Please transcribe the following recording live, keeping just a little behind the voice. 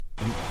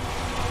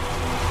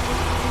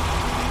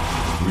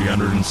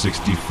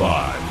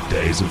365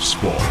 days of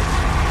sport.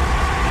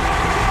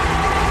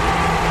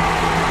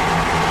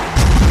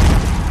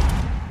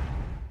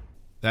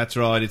 That's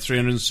right, it's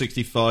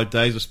 365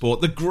 days of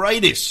sport, the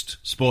greatest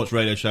sports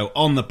radio show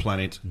on the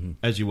planet,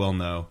 as you well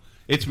know.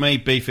 It's me,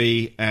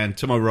 Beefy, and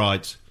to my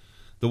right,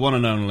 the one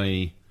and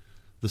only,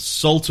 the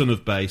Sultan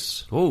of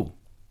Bass. Ooh.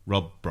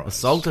 Rob Bryce. A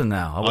sultan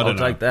now. I'll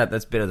take that.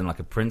 That's better than like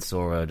a prince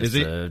or just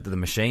the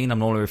machine. I'm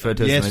normally referred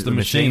to as the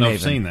machine. I've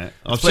seen that.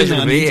 It's a pleasure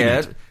to be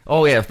here.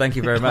 Oh yeah, thank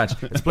you very much.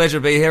 It's a pleasure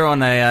to be here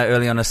on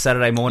early on a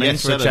Saturday morning for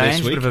Saturday a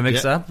change. Bit of a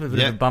mix-up, a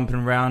bit of a bumping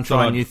around,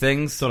 trying new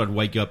things. Thought I'd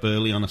wake you up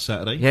early on a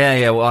Saturday.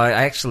 Yeah. Well, I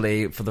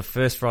actually, for the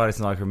first Friday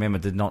since I can remember,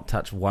 did not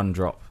touch one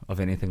drop of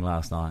anything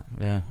last night.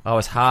 Yeah, I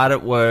was hard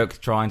at work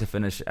trying to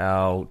finish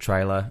our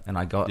trailer, and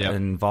I got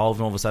involved,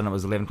 and all of a sudden it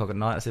was 11 o'clock at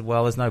night. I said,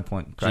 well, there's no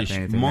point cracking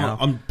anything now.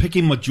 I'm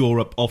picking my jaw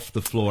up off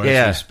the floor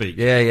as we speak.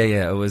 Yeah.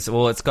 It was,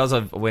 it's because I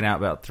went out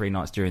about 3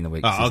 nights during the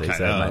week, so it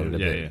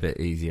made it a bit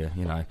easier,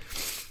 you know.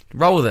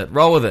 Roll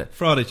with it.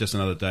 Friday's just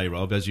another day,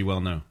 Rob, as you well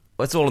know.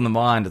 It's all in the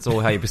mind. It's all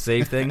how you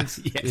perceive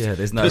things. Yes. Yeah,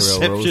 there's no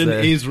Perception real rules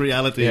there. is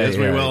reality, as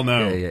we well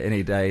know. Yeah.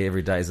 Any day,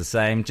 every day is the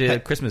same.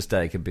 Christmas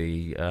Day could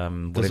be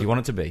whatever you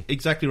want it to be.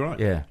 Exactly right.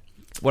 Yeah.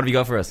 What have you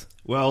got for us?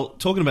 Well,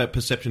 talking about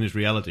perception is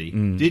reality,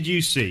 did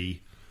you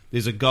see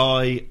there's a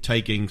guy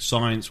taking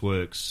Science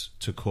Works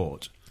to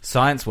court?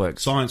 Science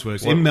Works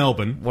in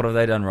Melbourne. What have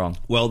they done wrong?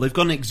 Well, they've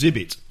got an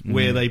exhibit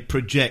where they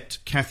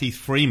project Kathy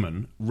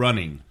Freeman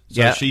running.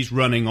 So she's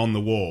running on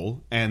the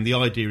wall, and the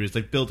idea is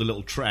they've built a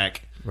little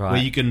track where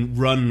you can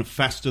run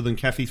faster than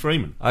Kathy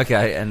Freeman.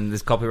 Okay, and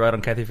there's copyright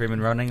on Kathy Freeman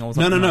running or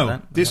something No.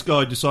 like that? This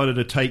guy decided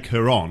to take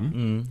her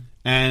on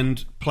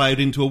and play it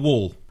into a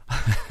wall,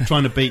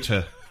 trying to beat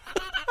her.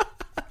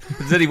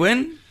 Did he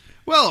win?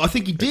 Well, I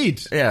think he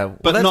did. Yeah, well,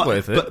 but that's not,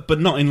 worth it. But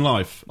not in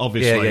life,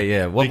 obviously.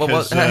 Yeah.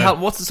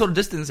 What's the sort of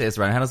distance it's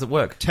around? How does it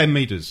work? 10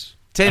 metres.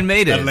 10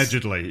 metres?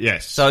 Allegedly,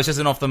 yes. So it's just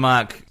an off the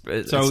mark.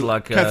 It's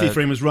like Kathy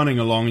Freeman's running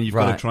along and you've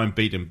got to try and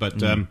beat him.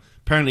 But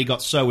apparently he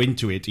got so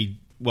into it, he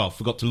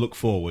forgot to look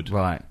forward.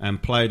 Right.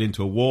 And played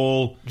into a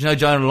wall. Do you know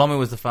Jonah Lomu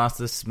was the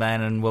fastest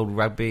man in world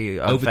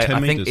rugby? Over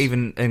 10 metres. I think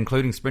even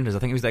including sprinters, I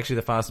think he was actually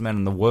the fastest man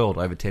in the world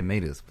over 10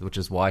 metres, which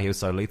is why he was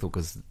so lethal,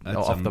 because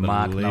off the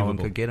mark no one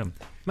could get him.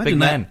 Big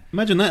man.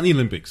 Imagine that in the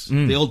Olympics.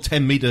 The old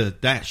 10-metre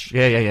dash.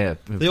 Yeah.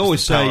 They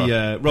always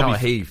say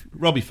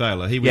Robbie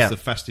Fowler, he was the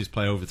fastest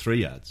player over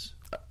 3 yards.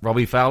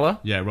 Robbie Fowler?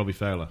 Yeah, Robbie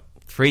Fowler.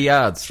 3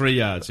 yards? 3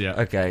 yards,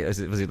 yeah. Okay, was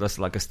it just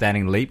like a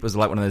standing leap? Was it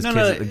like one of those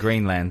kids at the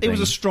Greenland thing? It was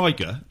a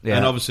striker,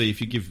 and obviously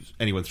if you give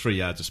anyone 3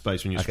 yards of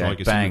space when you're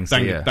striker, bang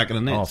it back in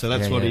the net. So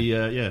that's what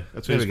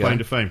that's what he's playing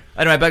to fame.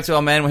 Anyway, back to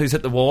our man who's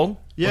hit the wall.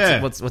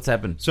 Yeah. What's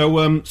happened? So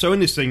in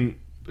this thing,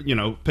 you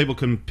know, people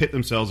can pit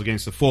themselves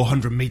against the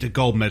 400-metre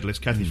gold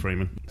medalist, Kathy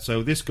Freeman.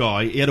 So this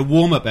guy, he had a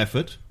warm-up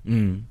effort,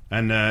 and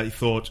he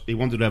thought he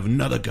wanted to have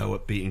another go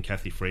at beating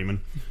Kathy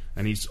Freeman.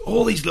 And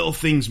all these little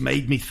things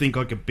made me think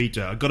I could beat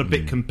her. I got a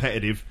bit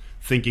competitive,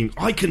 thinking,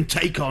 I can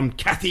take on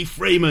Kathy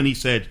Freeman, he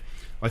said.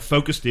 I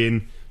focused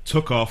in,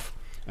 took off,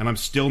 and I'm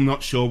still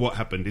not sure what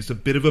happened. It's a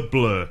bit of a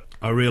blur.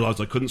 I realised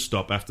I couldn't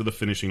stop after the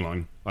finishing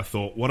line. I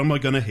thought, what am I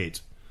going to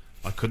hit?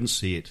 I couldn't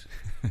see it,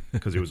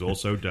 because it was all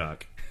so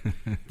dark.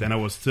 Then I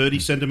was 30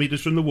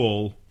 centimetres from the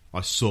wall.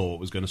 I saw what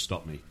was going to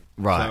stop me.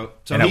 Right,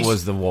 so and it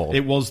was the wall.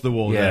 It was the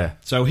wall, yeah.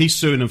 So he's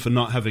suing him for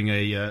not having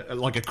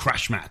a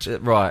crash mat.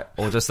 Right,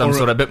 or just some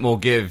sort of bit more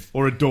give.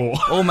 Or a door.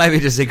 Or maybe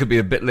just he could be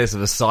a bit less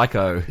of a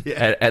psycho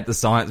at the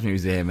Science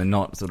Museum and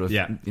not sort of,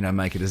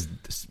 make it as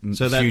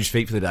huge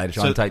feat for the day to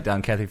try and take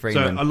down Kathy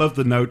Freeman. So I love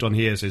the note on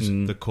here, it says,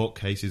 the court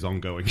case is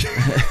ongoing. It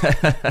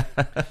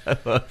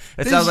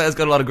sounds like it's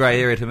got a lot of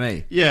grey area to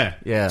me.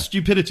 Yeah.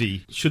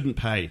 Stupidity shouldn't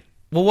pay.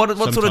 Well, what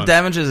sort of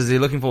damages is he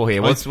looking for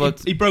here?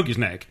 He broke his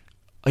neck.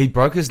 He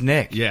broke his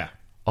neck? Yeah.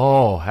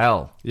 Oh,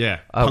 hell. Yeah.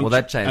 Oh, well,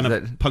 that changed. And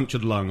a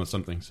punctured lung or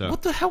something. So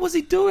what the hell was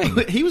he doing?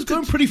 He was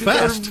going pretty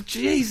fast.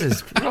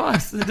 Jesus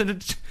Christ.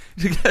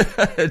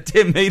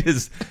 10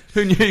 metres.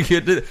 Who knew you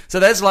could do that? So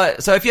that's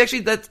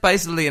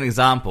basically an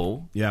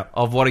example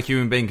of what a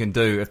human being can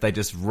do if they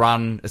just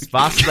run as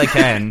fast as they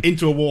can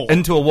into a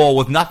wall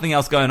with nothing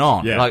else going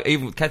on. Yeah. Like,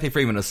 even Kathy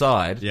Freeman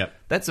aside, you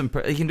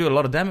can do a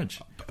lot of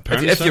damage.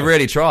 Apparently if you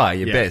really try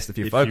your best, if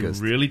you're focused.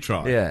 If you really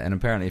try. Yeah, and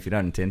apparently if you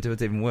don't intend to,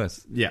 it's even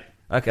worse. Yeah.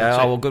 Okay,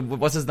 well, good.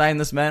 What's his name,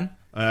 this man?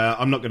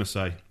 I'm not going to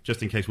say,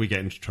 just in case we get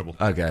into trouble.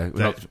 Okay.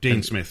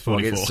 Dean Smith,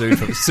 44.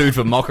 Get sued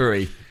for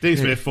mockery. Dean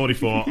Smith,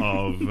 44,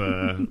 of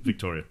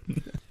Victoria.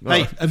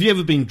 Hey, have you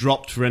ever been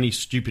dropped for any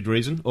stupid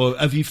reason? Or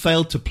have you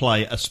failed to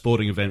play a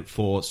sporting event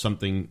for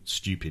something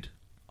stupid?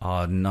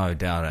 Oh, no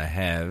doubt I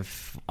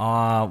have.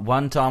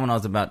 One time when I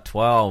was about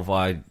 12,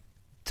 I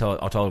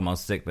told him I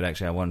was sick, but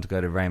actually I wanted to go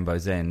to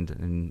Rainbow's End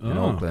in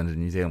Auckland, in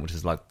New Zealand, which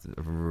is like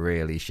a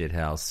really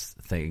shithouse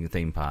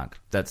theme park.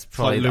 That's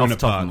probably like off the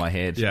top Park. of my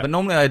head. Yeah. But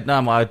normally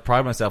I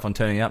pride myself on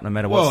turning up no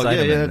matter what state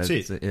I'm in. That's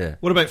it. Yeah.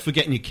 What about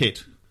forgetting your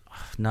kit?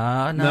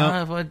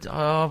 No.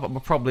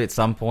 Probably at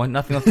some point.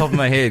 Nothing off the top of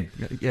my head.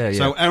 Yeah.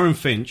 So Aaron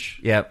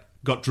Finch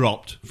got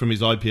dropped from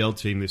his IPL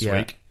team this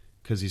week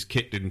because his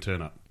kit didn't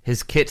turn up.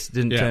 His kit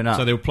didn't turn up.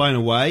 So they were playing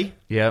away.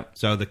 Yep.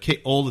 So the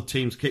kit, all the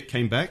team's kit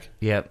came back.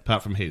 Yep.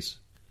 Apart from his.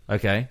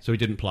 Okay. So he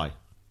didn't play.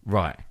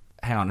 Right.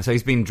 Hang on. So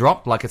he's been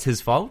dropped like it's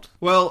his fault?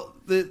 Well,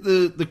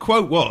 the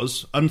quote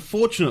was,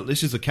 unfortunately,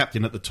 this is the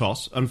captain at the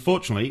toss,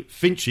 unfortunately,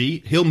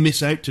 Finchy, he'll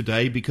miss out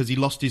today because he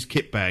lost his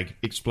kit bag,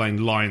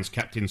 explained Lions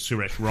captain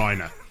Suresh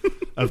Raina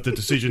of the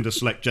decision to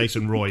select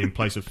Jason Roy in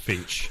place of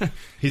Finch.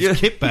 His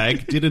kit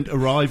bag didn't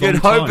arrive on time.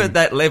 You'd hope at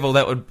that level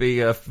that would be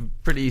a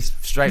pretty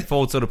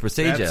straightforward sort of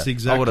procedure. That's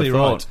exactly I would have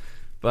thought.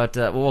 But,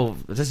 well,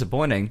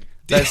 disappointing.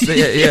 That's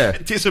yeah.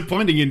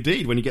 Disappointing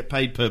indeed when you get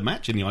paid per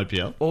match in the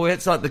IPL. Well,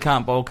 it's like the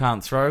can't bowl,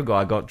 can't throw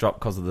guy got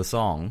dropped because of the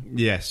song.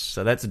 Yes.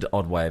 So that's an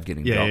odd way of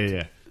getting dropped.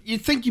 Yeah.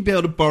 You'd think you'd be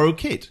able to borrow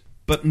kit,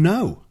 but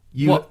no.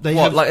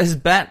 Like his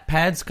bat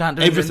pads can't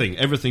do everything.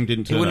 Everything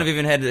didn't turn up.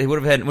 He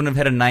wouldn't have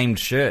had a named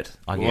shirt,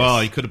 I guess. Well,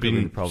 he could have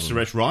been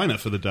Suresh Raina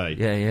for the day.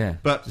 Yeah.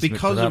 But Just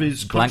because of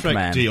his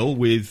contract deal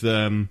with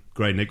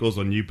Gray Nichols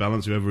on New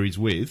Balance, whoever he's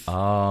with, he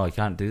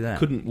can't do that.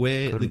 Couldn't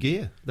wear the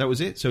gear. That was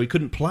it. So he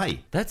couldn't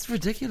play. That's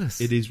ridiculous.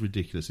 It is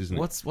ridiculous, isn't it?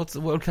 What's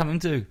the world coming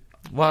to?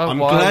 I'm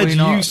glad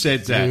you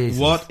said that. Jesus.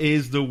 What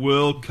is the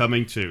world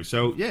coming to?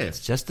 So, yeah.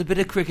 It's just a bit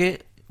of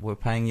cricket. We're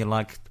paying you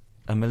like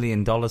 $1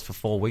 million for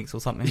 4 weeks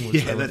or something.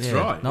 Yeah, that's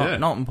right.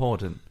 Not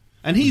important.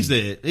 And he's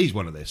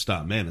one of their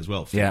star men as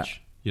well, Finch. Yeah.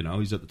 You know,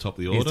 he's at the top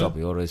of the order. He's top of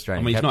the order. He's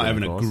he's not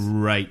having a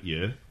great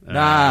year.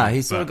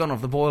 He's sort of gone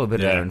off the boil a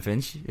bit, Aaron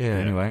Finch. Yeah,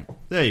 anyway.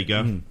 There you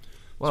go.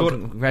 Well,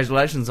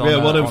 congratulations on that.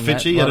 Yeah, well done,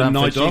 Finchy. He had a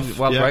night off.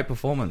 Well, great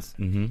performance.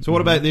 Mm-hmm. So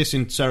what about this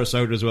in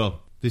Sarasota as well?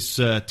 This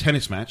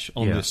tennis match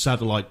on the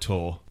satellite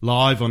tour,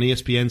 live on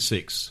ESPN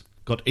 6,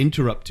 got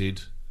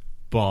interrupted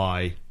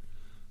by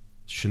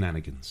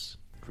shenanigans.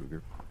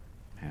 Kruger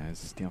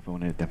has the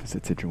phone in a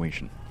deficit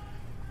situation.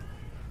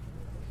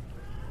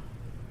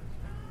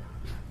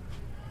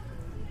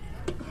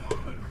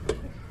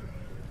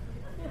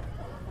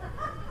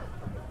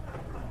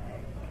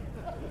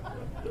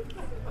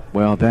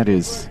 Well, that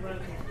is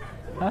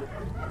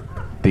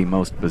the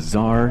most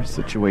bizarre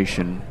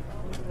situation.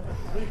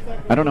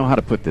 I don't know how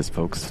to put this,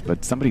 folks,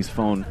 but somebody's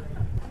phone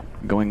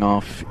going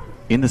off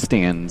in the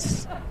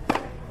stands.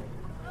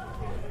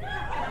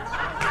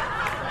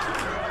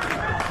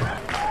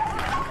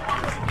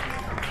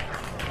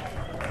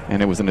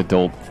 And it was an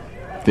adult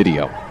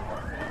video.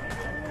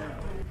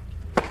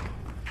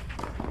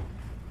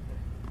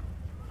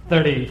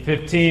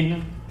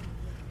 30-15.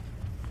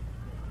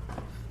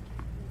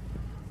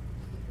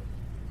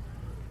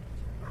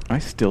 I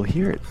still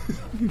hear it.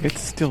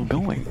 It's still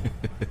going.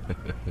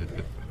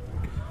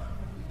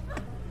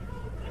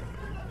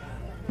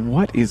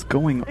 What is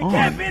going on? It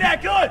can't be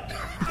that good.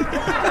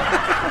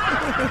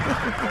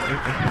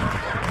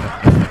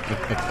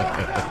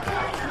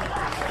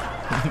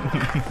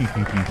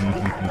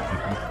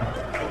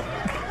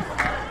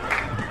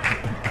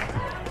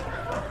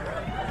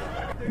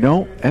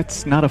 No,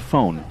 that's not a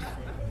phone.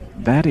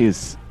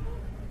 That's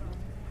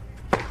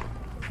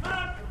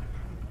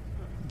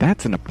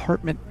an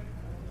apartment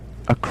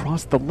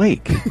across the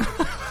lake.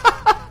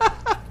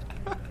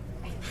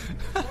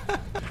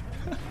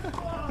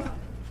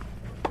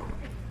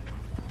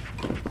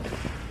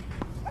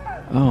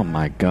 Oh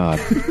my God.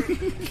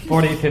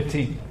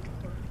 40-15.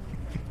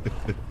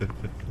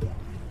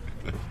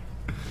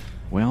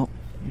 Well,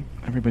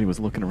 everybody was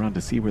looking around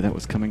to see where that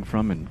was coming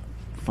from and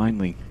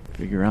finally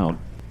figure out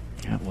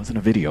it wasn't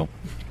a video.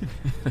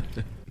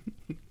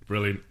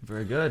 Brilliant.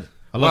 Very good.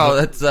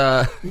 That's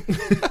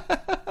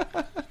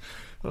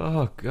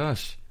oh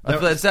gosh.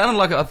 It sounded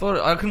like I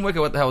couldn't work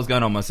out what the hell was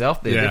going on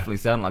myself there. It definitely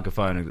sounded like a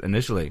phone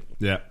initially.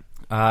 Yeah.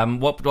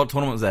 What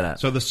tournament was that at?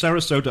 So the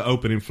Sarasota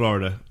Open in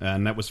Florida,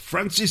 and that was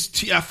Francis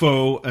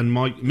Tiafoe and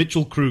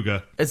Mitchell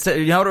Kruger.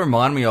 You know what it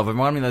reminded me of? It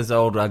reminded me of those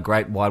old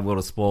Great Wide World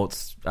of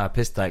Sports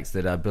piss takes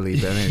that Billy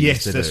Burnett Yes,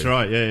 used to that's do.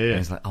 right. Yeah. And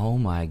it's like, oh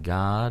my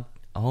god,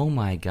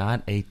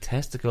 a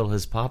testicle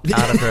has popped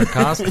out of her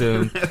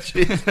costume.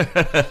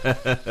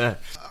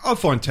 I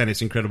find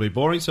tennis incredibly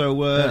boring, so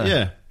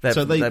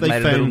So they made found,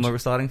 it a little more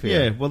exciting for you.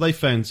 Yeah, well, they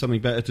found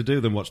something better to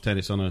do than watch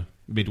tennis on a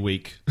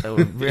midweek. They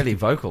were really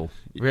vocal,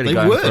 really they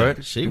going were. for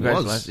it. She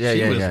was. Yeah,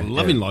 she was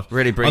loving life.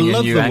 Really bringing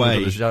a new angle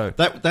to the show.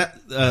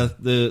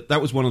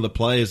 That was one of the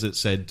players that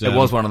said. It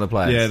was one of the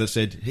players. Yeah, that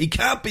said he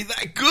can't be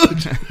that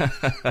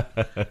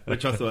good.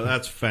 Which I thought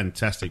that's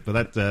fantastic,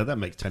 but that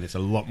makes tennis a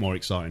lot more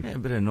exciting. Yeah, a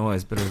bit of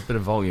noise, bit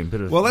of volume,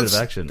 bit of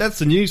action. That's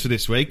the news for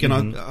this week,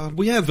 and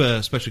we have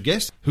a special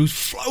guest who's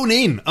flown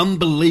in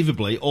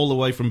unbelievably all the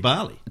way from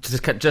Bali.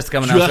 Just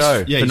coming on our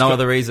show for no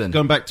other reason.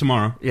 Going back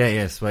tomorrow.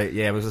 Yeah, sweet.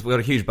 Yeah, we've got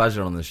a huge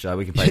budget on this show.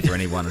 We can pay for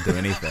anyone to do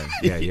anything.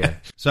 Yeah.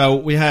 So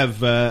we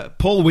have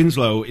Paul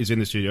Winslow is in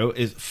the studio,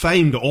 is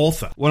famed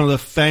author, one of the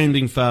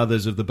founding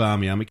fathers of the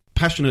Barmy Army,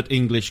 passionate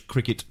English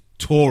cricket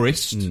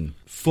tourist,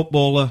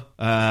 footballer,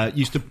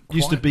 used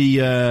to be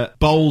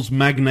bowls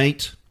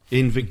magnate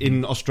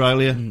in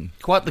Australia.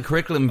 Quite the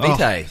curriculum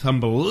vitae. Oh,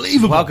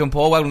 unbelievable. Welcome,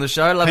 Paul. Welcome to the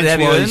show. Lovely to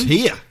have you in.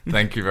 Here.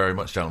 Thank you very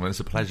much, gentlemen.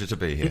 It's a pleasure to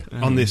be here.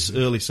 On this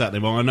early Saturday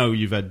morning. I know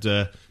you've had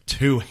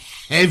 2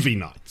 heavy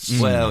nights.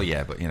 Well,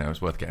 yeah, but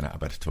it's worth getting out of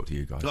bed to talk to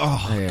you guys.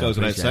 Oh, goes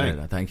without saying.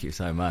 It. Thank you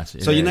so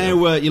much. So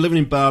you're living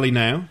in Bali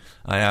now,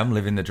 I am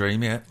living the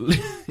dream, yeah.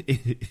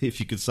 if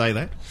you could say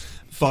that.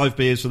 5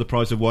 beers for the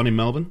price of 1 in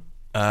Melbourne.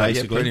 Yeah,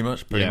 pretty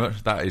much.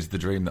 That is the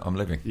dream that I'm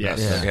living. Yes.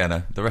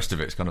 No, the rest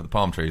of it's kind of the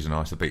palm trees are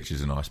nice, the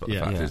beaches are nice, but the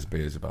fact is the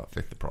beer is about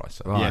 5th the price.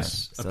 So. Right.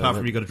 Yes, So apart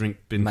from you got to drink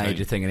bintang.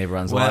 Major thing in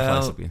everyone's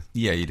life.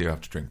 Yeah, you do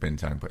have to drink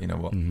bintang, but you know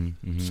what?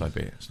 So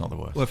be it. It's not the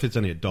worst. Well, if it's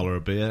only $1 a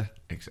beer.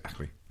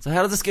 Exactly. So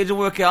how does the schedule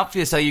work out for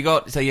you? So you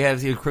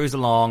have your cruise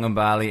along in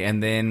Bali,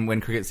 and then when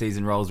cricket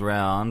season rolls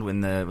around, when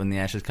the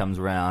Ashes comes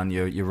around,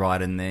 you're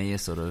right in there. You're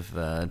sort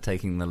of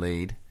taking the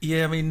lead.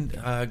 Yeah, I mean,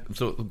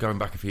 sort of going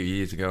back a few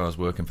years ago, I was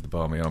working for the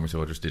Barmy Army,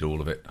 so I just did all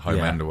of it, home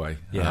and away.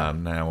 Yeah.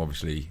 Now,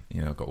 obviously,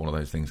 I've got one of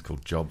those things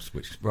called jobs,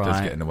 which Right.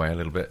 does get in the way a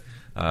little bit.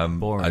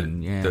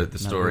 Boring, The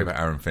story about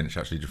Aaron Finch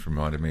actually just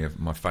reminded me of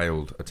my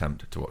failed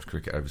attempt to watch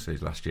cricket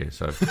overseas last year.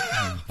 So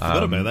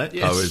Forgot about that,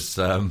 yes.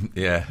 I was,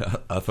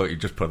 I thought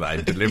you'd just put that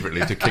in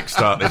deliberately to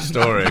kickstart this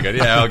story again.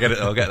 Yeah, I'll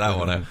get that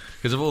one out.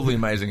 Because of all the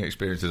amazing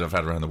experiences I've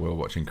had around the world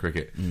watching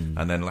cricket.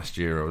 And then last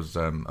year I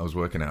was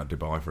working out of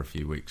Dubai for a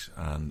few weeks,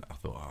 and I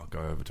thought I'll go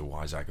over to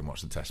Wysag and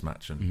watch the test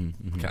match and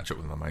catch up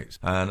with my mates.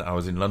 And I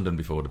was in London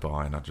before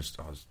Dubai, and I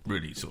was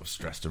really sort of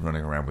stressed and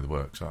running around with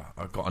work. So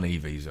I got an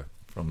e-visa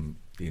from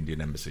the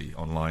Indian Embassy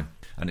online,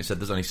 and it said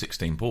there's only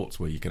 16 ports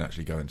where you can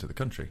actually go into the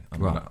country.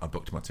 And Right. I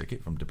booked my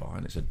ticket from Dubai,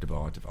 and it said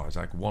Dubai to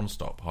Vizag, 1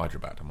 stop,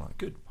 Hyderabad. I'm like,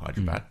 good,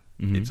 Hyderabad,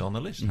 it's on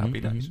the list, happy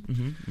days.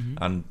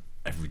 And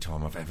every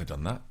time I've ever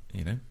done that,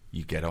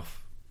 you get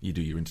off, you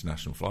do your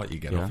international flight, you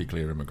get off, you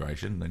clear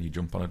immigration, then you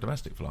jump on a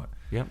domestic flight.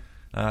 Yep.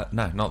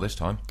 No, not this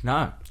time.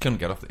 No. Couldn't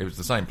get off. It was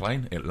the same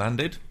plane. It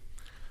landed.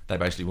 They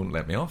basically wouldn't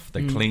let me off.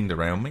 They cleaned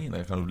around me.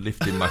 They're kind of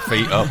lifting my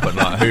feet up and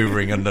like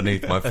hoovering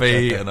underneath my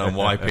feet, and I'm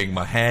wiping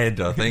my head.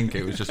 I think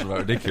it was just about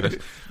ridiculous.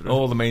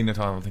 All the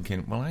meantime, I'm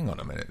thinking, well, hang on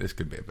a minute, this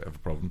could be a bit of a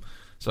problem.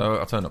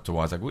 So I turned up to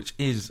Wysag, which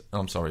is,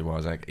 I'm sorry,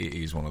 Wysag, it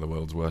is one of the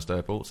world's worst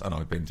airports, and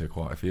I've been to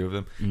quite a few of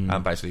them.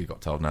 And basically got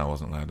told no, I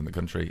wasn't allowed in the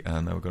country,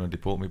 and they were going to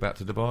deport me back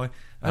to Dubai.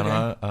 And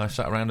I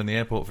sat around in the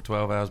airport for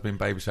 12 hours being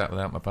babysat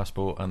without my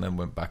passport, and then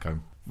went back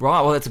home.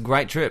 Right, well, it's a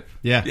great trip.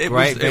 Yeah.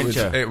 Great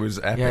adventure. It was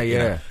epic. Yeah,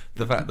 yeah.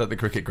 The fact that the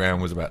cricket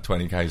ground was about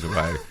 20 k's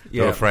away.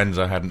 Yeah. There were friends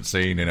I hadn't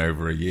seen in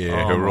over a year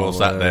who were all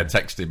sat there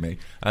texting me.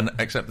 And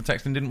except the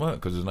texting didn't work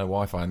because there's no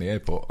Wi-Fi in the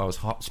airport. I was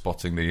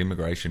hot-spotting the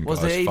immigration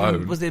guy's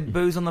phone. Was there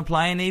booze on the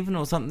plane even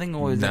or something?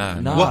 Or is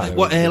No.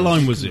 What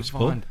airline was this,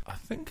 Paul? I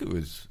think it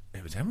was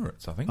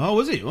Emirates, I think. Oh,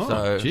 was it? Oh,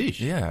 So,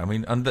 geez. yeah, I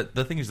mean, and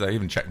the thing is, they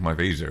even checked my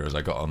visa as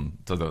I got on,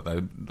 so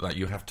that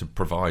you have to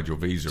provide your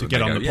visa To and get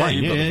they on go, the plane. Yeah,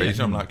 you've got Yeah, the yeah, visa.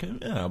 yeah. I'm like,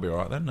 yeah, I'll be all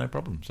right then, no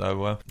problem.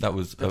 So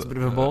that's a bit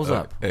of a balls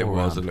up. It all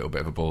was round. a little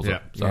bit of a balls Yeah.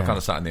 up. So I kind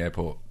of sat in the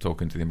airport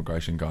talking to the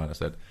immigration guy, and I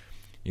said,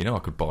 I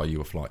could buy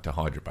you a flight to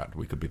Hyderabad.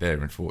 We could be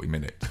there in 40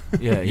 minutes.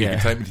 Yeah, You yeah.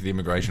 can take me to the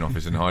immigration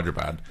office in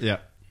Hyderabad. Yeah.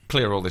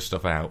 Clear all this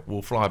stuff out.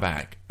 We'll fly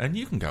back, and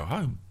you can go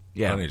home.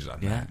 Yeah. And he's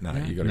like, Yeah. no,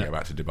 Yeah. you got to go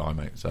back to Dubai,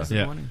 mate. So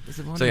Yeah.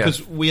 Disappointing. So, yeah.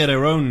 Because we had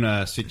our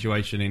own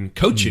situation in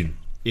Cochin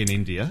in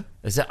India,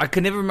 I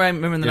can never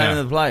remember the name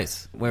of the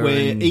place. where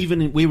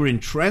we were in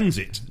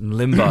transit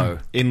limbo.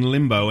 in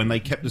limbo, and they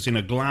kept us in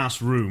a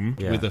glass room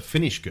Yeah. with a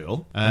Finnish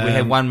girl. We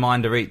had one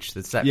minder each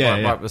that sat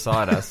right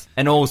beside us,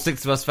 and all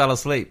 6 of us fell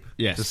asleep.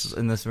 Yes. Just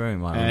in this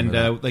room. I And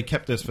remember that. they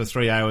kept us for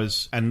 3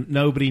 hours, and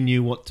nobody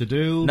knew what to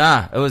do.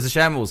 Nah, it was a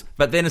shambles.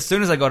 But then as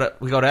soon as we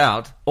got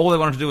out, all they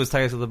wanted to do was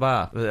take us to the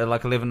bar at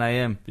like 11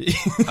 a.m.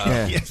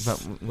 Yes.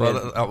 But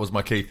Well, that was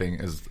my key thing,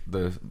 is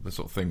the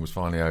sort of thing was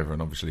finally over,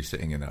 and obviously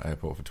sitting in that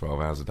airport for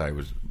 12 hours a day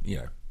was,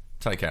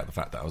 take out the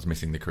fact that I was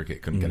missing the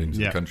cricket, couldn't get into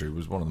the country,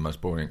 was one of the most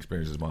boring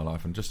experiences of my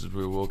life. And just as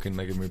we were walking,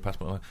 they gave me a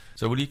passport.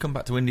 So, will you come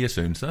back to India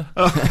soon, sir?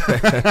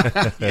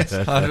 Yes.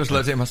 I just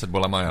looked at him, I said,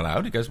 well, am I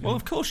allowed? He goes, well,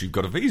 of course, you've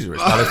got a visa.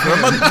 It's valid for a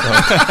month.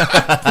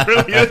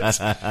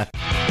 Brilliant.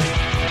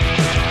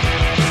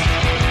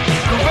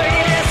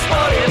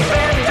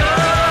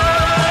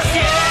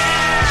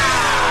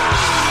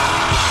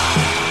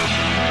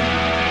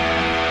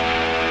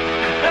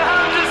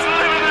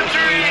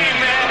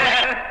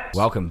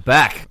 welcome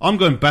back. I'm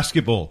going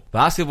basketball.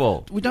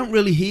 Basketball. We don't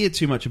really hear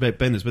too much about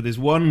benders, but there's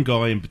one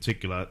guy in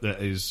particular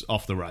that is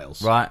off the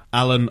rails. Right.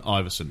 Allen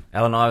Iverson.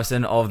 Allen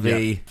Iverson of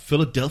the...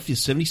 Philadelphia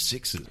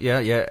 76ers.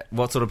 Yeah.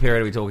 What sort of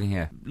period are we talking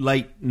here?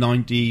 Late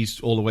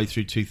 90s all the way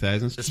through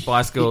 2000s. The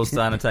Spice Girls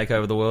starting to take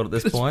over the world at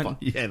this point?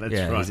 Yeah, that's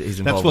right. He's that's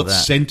involved what with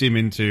that. sent him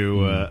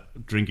into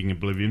drinking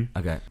oblivion.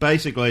 Okay.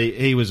 Basically,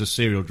 he was a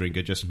serial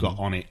drinker, just got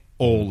on it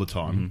all the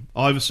time.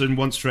 Iverson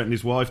once threatened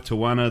his wife,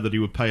 Tawana, that he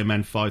would pay a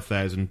man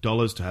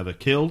 $5,000 to have her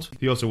killed.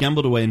 He also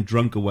gambled away and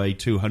drunk away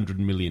 $200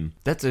 million.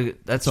 That's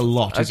a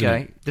lot, isn't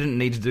okay. it? Didn't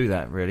need to do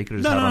that, really. Could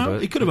have just held on to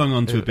it. He could have hung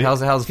on to it a bit. How's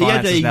He had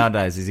finances a-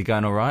 nowadays? Is he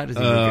going all right? Is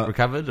he get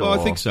recovered? Well, or?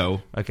 I think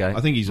so. Okay. I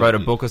think he's wrote a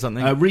book or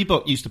something.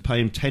 Reebok used to pay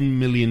him $10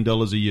 million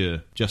a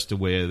year just to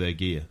wear their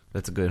gear.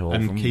 That's a good haul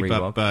and from keep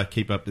Reebok.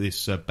 keep up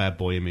this bad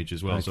boy image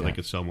as well, so Okay. they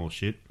could sell more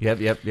shit.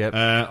 Yep.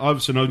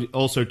 Iverson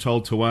also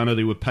told Tawana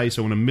they would pay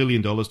someone $1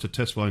 million to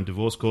testify in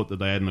divorce court that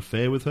they had an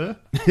affair with her.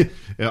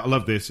 Yeah, I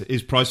love this.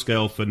 His price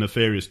scale for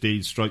nefarious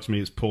deeds strikes me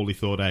as poorly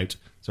thought out.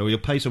 So he'll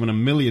pay someone $1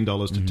 million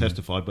to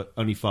testify, but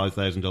only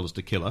 $5,000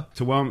 to kill her.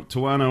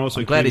 Tawana also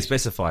I'm glad he accused-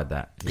 specified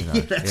that. You know?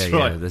 That's yeah,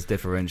 right. Yeah, there's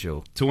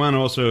differential. Tawana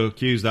also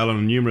accused Alan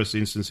of numerous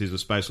instances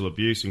of spousal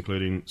abuse,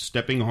 including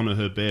stepping on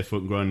her barefoot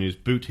and grinding his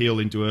boot heel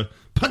into her,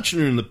 punching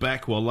her in the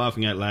back while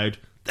laughing out loud.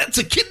 That's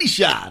a kidney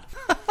shot!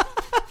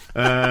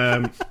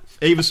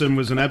 Everson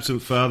was an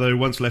absent father who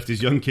once left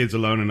his young kids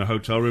alone in a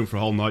hotel room for a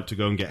whole night to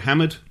go and get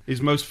hammered.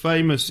 His most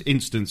famous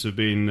instance of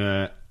being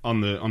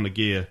on the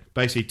gear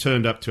basically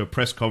turned up to a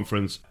press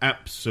conference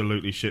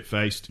absolutely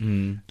shit-faced.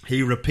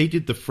 He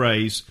repeated the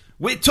phrase,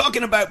 "We're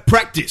talking about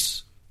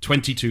practice,"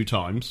 22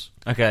 times.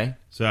 Okay.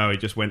 So he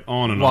just went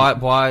on and Why on.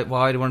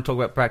 do you want to talk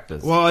about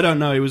practice? Well, I don't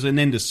know. It was an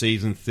end of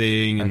season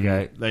thing, and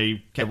Okay. they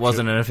kept It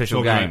wasn't an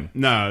official talking game. about-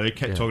 no, they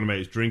kept talking about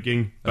his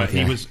drinking, but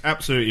Okay. he was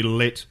absolutely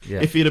lit. Yeah.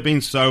 If he'd have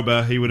been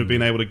sober, he would have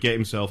been able to get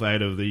himself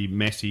out of the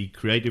mess he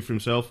created for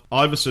himself.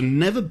 Iverson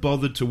never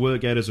bothered to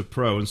work out as a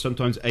pro, and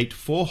sometimes ate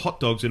 4 hot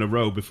dogs in a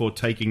row before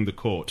taking the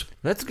court.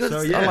 That's good.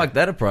 So, yeah. I like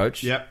that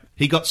approach. Yep.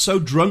 He got so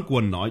drunk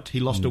one night, he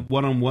lost a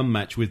one-on-one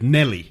match with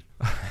Nelly.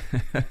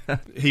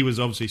 He was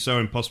obviously so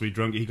impossibly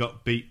drunk, he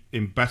got beat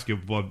in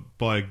basketball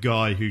by a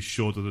guy who's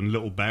shorter than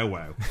Little Bow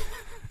Wow.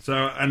 So,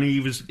 and he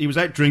was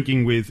out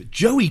drinking with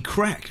Joey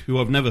Crack, who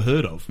I've never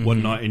heard of,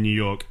 one night in New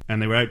York,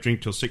 and they were out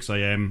drinking till 6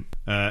 a.m.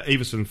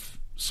 Everson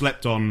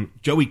slept on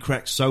Joey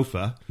Crack's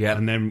sofa, Yep.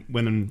 and then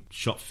went and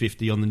shot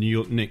 50 on the New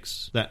York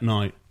Knicks that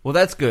night. Well,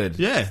 that's good.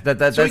 Yeah.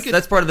 That's So he could-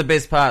 that's probably the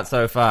best part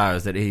so far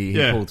is that he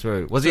Yeah. pulled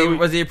through. Was So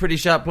he a pretty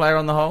sharp player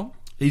on the whole?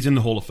 He's in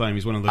the Hall of Fame.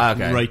 He's one of the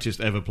Okay. greatest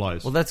ever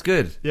players. Well, that's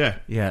good. Yeah.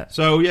 Yeah.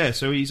 So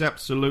he's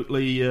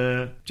absolutely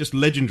just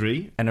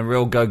legendary. And a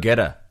real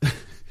go-getter.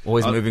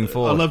 Always moving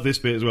forward. I love this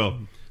bit as well.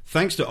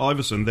 Thanks to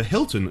Iverson, the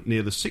Hilton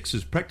near the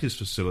Sixers practice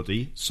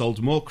facility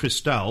sold more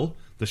Cristal,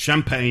 the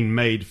champagne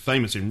made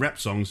famous in rap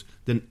songs,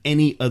 than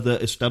any other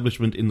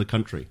establishment in the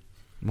country.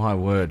 My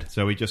word.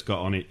 So he just got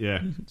on it, yeah.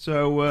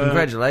 So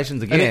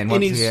Congratulations again,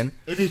 once again.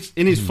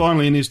 In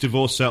his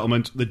divorce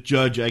settlement, the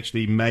judge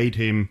actually made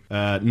him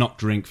not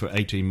drink for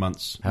 18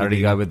 months. How did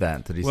he go with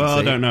that? Did he Well, I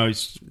succeed? don't know.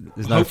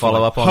 There's no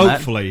follow-up on that?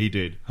 Hopefully he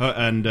did.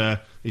 And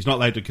he's not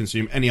allowed to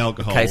consume any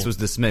alcohol Case was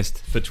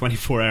dismissed. for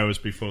 24 hours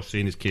before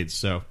seeing his kids.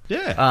 So,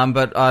 yeah.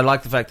 But I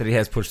like the fact that he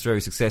has pushed through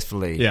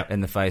successfully Yeah.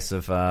 in the face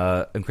of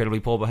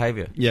incredibly poor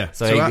behaviour. Yeah.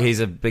 So, So he's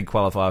a big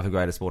qualifier for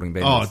greatest sporting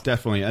Oh, business.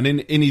 definitely. And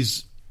in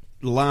his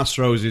last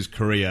throes of his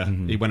career,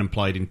 he went and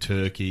played in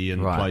Turkey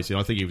and Right. places.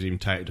 I think he was even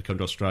touted to come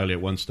to Australia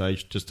at one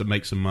stage just to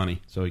make some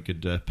money so he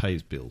could pay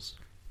his bills.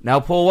 Now,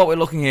 Paul, what we're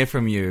looking here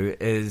from you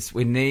is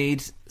we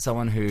need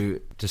someone who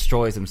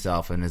destroys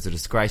himself and is a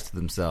disgrace to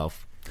themselves.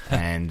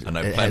 And I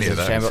know plenty has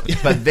of a those.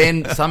 but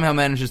then somehow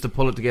manages to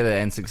pull it together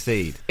and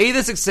succeed.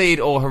 Either succeed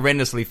or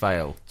horrendously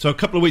fail. So a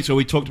couple of weeks ago,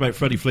 we talked about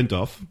Freddie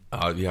Flintoff.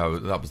 Yeah,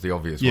 that was the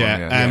obvious Yeah,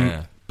 one.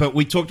 Yeah. But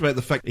we talked about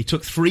the fact he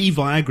took 3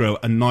 Viagra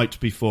a night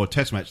before a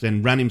test match,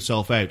 then ran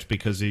himself out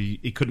because he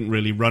couldn't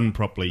really run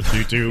properly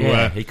due to...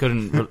 Yeah, he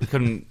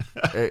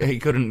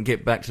couldn't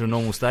get back to the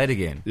normal state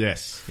again.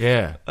 Yes.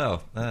 Yeah.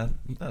 Well,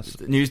 that's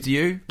News to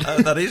you?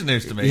 that is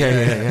news to me.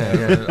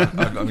 Yeah.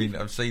 I mean,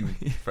 I've seen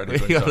Freddie You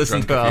gotta Flintoff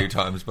listen drunk to a our- few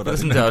times, but I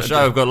Listen didn't to our know-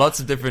 show. We've got lots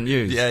of different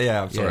news.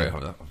 Yeah. I'm sorry,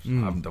 Yeah.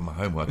 I haven't done my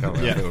homework.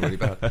 I feel really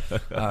bad.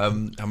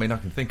 I mean, I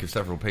can think of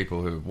several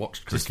people who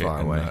watched Just cricket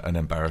far away. and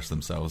embarrassed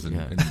themselves in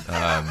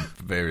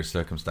various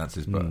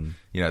circumstances. But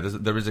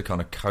there is a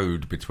kind of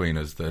code between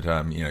us that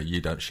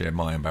you don't share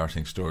my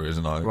embarrassing stories,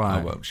 and I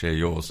won't share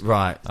yours.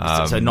 Right.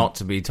 So not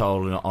to be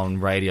told on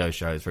radio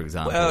shows, for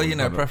example. Well, in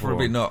public preferably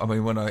forum. not. I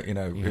mean, when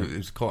it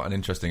was quite an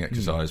interesting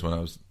exercise when I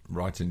was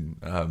writing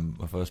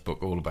my first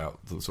book, all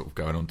about the sort of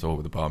going on tour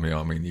with the Barmy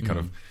Army, and you kind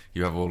of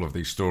you have all of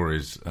these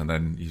stories, and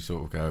then you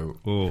sort of go,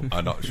 Ooh.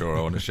 I'm not sure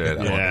I want to share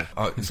that Yeah.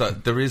 one. So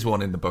there is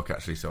one in the book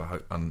actually. So I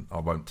hope, and I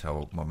won't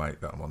tell my mate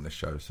that I'm on this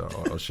show, so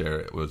I'll share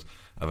it. It was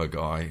of a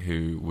guy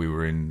who we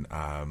were in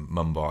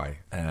Mumbai,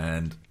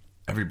 and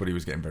everybody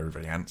was getting very,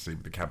 very antsy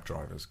with the cab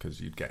drivers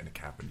because you'd get in a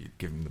cab and you'd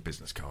give them the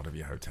business card of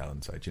your hotel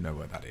and say, do you know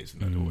where that is?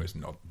 And they'd always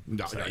nod.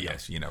 Say,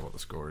 yes, you know what the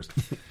score is.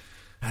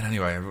 And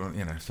anyway,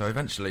 everyone, so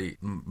eventually,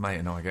 mate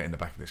and I get in the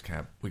back of this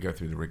cab. We go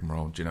through the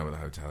rigmarole. Do you know where the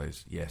hotel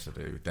is? Yes, I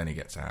do. Then he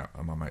gets out,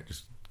 and my mate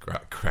just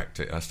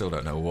cracked it. I still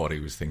don't know what he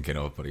was thinking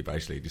of, but he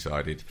basically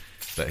decided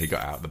that he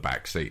got out of the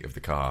back seat of the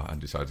car and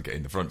decided to get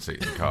in the front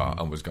seat of the car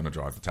and was going to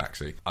drive the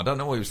taxi. I don't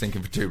know what he was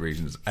thinking for 2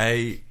 reasons.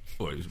 It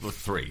was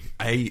 3.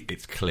 A,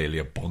 it's clearly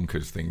a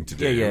bonkers thing to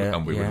do,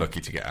 and we were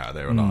lucky to get out of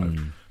there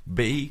alive.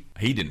 B,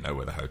 he didn't know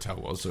where the hotel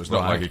was, so it's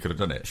not like he could have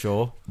done it.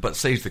 Sure. But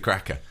C's the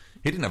cracker.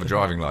 He didn't have a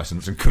driving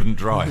licence and couldn't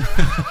drive.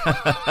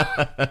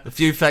 A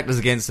few factors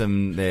against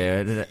him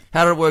there.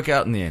 How did it work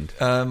out in the end?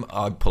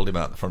 I pulled him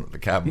out the front of the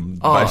cab and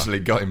basically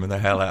got him the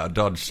hell out of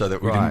Dodge so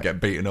that we didn't get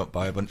beaten up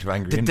by a bunch of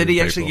angry Did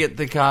he actually get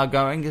the car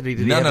going? Did he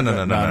No.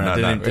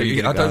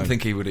 I don't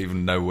think he would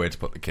even know where to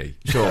put the key.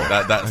 Sure,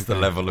 that's the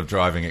level of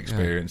driving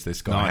experience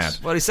this guy had.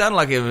 Well, he sounded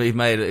like he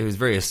was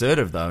very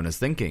assertive though in his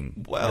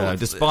thinking. Well,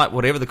 despite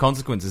whatever the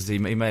consequences, he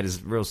made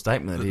his real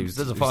statement that he was.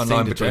 There's a fine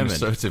line between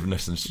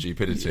assertiveness and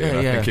stupidity. And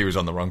I think he was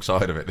on the wrong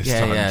side of it this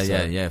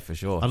time. Yeah, for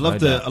sure. I love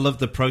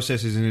the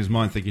processes in his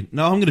mind, thinking,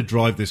 "No, I'm going to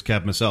drive this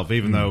cab myself,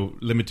 even though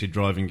limited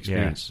driving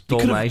experience."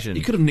 Storm Nation.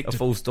 He could have nicked a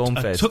full storm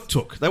a fest.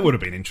 tuk-tuk. That would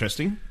have been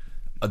interesting.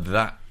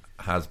 That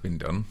has been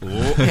done.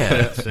 Oh,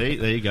 yeah. See,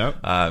 there you go.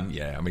 I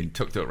mean,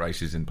 tuk-tuk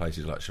races in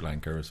places like Sri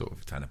Lanka are sort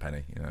of 10 a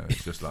penny. You know,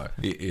 it's just like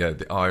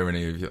the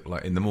irony of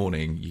like in the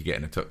morning you get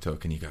in a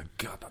tuk-tuk and you go,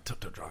 God, that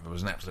tuk-tuk driver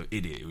was an absolute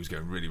idiot. He was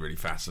going really, really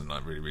fast and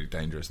like really, really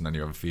dangerous. And then you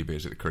have a few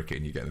beers at the cricket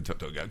and you get in the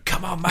tuk-tuk and go,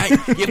 come on, mate,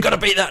 you've got to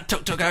beat that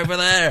tuk-tuk over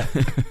there.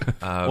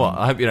 Well,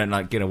 I hope you don't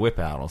like get a whip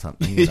out or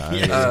something. You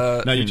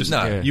know? No, you just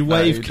you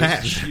wave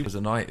cash. It was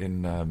a night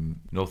in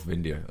north of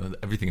India.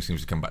 Everything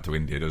seems to come back to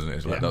India, doesn't it?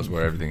 It's like that's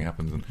where everything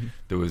happens. And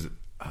there was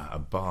a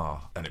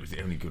bar, and it was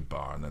the only good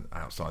bar, and then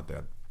outside they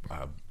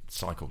had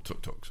cycle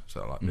tuk-tuks,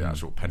 so like the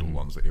actual pedal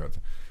ones that you had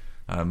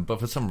to, but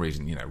for some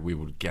reason, you know, we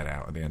would get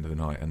out at the end of the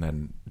night and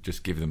then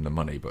just give them the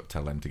money but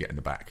tell them to get in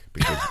the back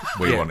because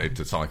we wanted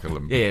to cycle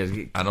them.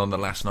 And on the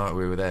last night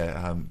we were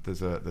there,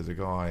 there's a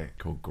guy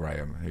called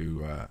Graham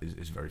who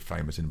is very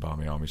famous in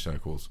Barmy Army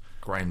circles.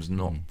 Graham's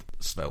not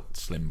svelte,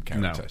 slim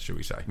character, shall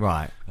we say.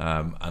 Right.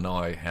 And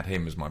I had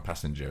him as my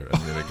passenger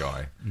and the other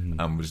guy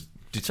and was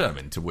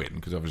determined to win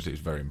because obviously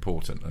it's very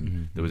important,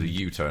 and there was a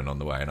U-turn on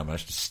the way and I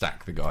managed to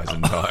stack the guy's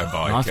entire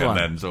bike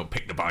then sort of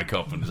pick the bike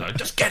up and say,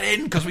 just get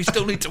in because we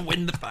still need to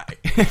win the fight.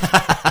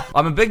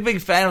 I'm a big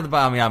fan of the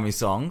Barmy Army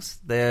songs.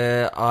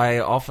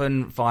 I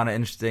often find it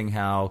interesting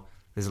how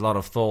there's a lot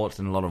of thought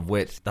and a lot of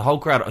wit. The whole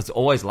crowd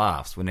always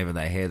laughs whenever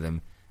they hear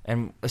them,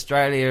 and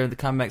Australia, the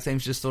comeback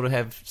seems to just sort of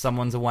have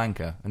someone's a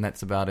wanker and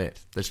that's about it.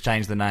 Let's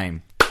change the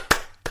name.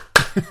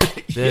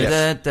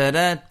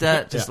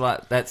 Just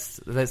like let's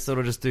sort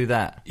of just do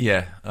that.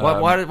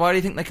 Why do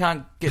you think they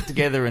can't get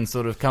together and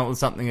sort of come up with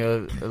something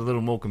a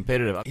little more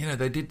competitive? You know,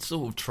 they did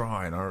sort of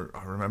try, and I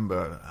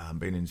remember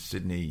being in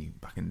Sydney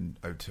back in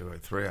 02,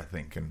 03, I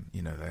think, and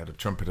you know they had a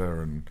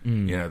trumpeter and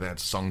you know they had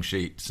song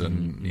sheets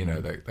and you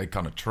know they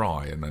kind of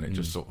try, and then it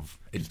just sort of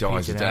it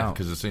dies a death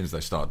because as soon as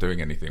they start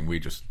doing anything, we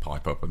just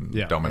pipe up and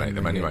dominate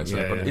them anyway.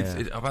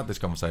 I've had this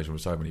conversation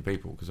with so many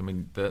people because I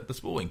mean the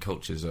sporting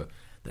cultures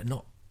they're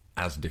not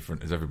as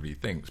different as everybody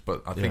thinks,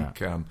 but I think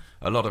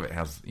a lot of it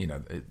has, you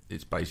know,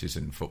 its basis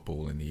in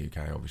football in the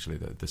UK. Obviously,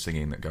 the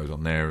singing that goes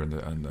on there and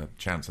the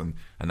chants, and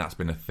that's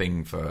been a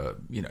thing for,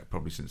 you know,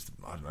 probably since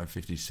I don't know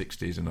 50s,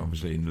 60s, and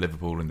obviously in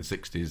Liverpool in the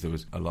 60s there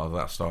was a lot of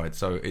that side.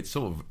 So it's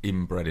sort of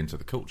inbred into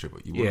the culture,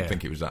 but you wouldn't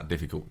think it was that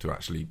difficult to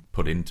actually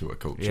put into a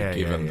culture,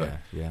 given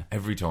that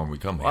every time we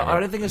come here, I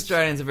don't think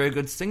Australians are very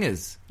good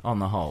singers on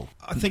the whole.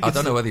 I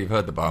don't know whether you've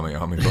heard the Barmy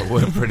Army, but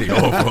we're pretty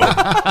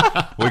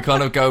awful. We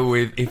kind of go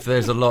with, if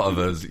there's a lot of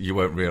us, you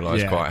won't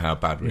realise quite how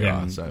bad we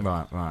are. So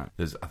right.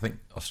 I think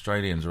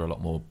Australians are a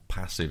lot more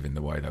passive in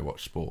the way they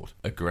watch sport,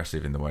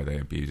 aggressive in the way they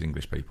abuse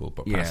English people,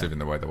 but passive in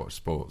the way they watch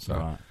sport.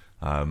 So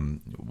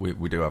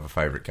we do have a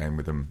favourite game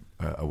with them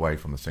away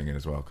from the singing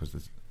as well,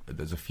 because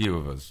there's a few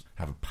of us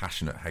have a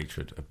passionate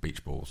hatred of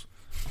beach balls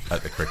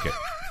at the cricket.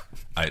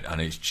 And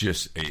it's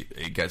just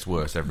it gets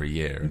worse every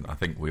year, and I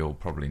think we all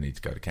probably need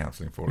to go to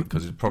counselling for it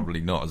because it's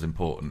probably not as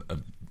important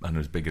and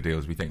as big a deal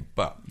as we think,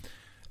 but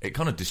it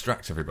kind of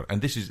distracts everybody.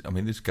 And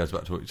this goes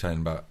back to what you're saying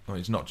about, I mean,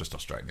 it's not just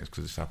Australians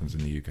because this happens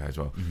in the UK as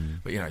well,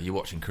 but you know, you're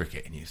watching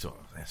cricket and you sort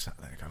of, they're sat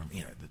there kind of,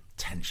 you know, the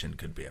tension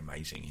could be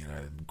amazing, you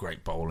know,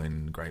 great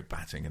bowling, great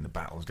batting, and the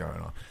battle's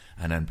going on,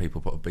 and then people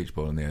put a beach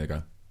ball in the air and they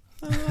go,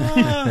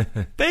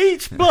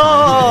 beach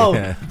ball!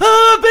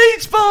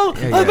 Beach ball!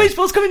 Oh, beach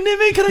ball's coming near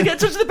me. Can I get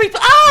touch of the beach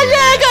ball?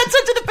 I got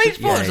touch of the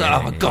beach ball.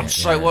 Oh my God!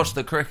 So watch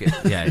the cricket.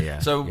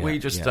 So we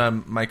just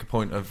make a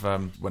point of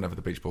whenever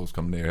the beach balls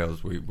come near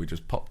us, we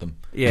just pop them.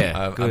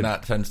 And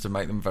that tends to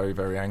make them very,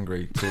 very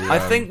angry. I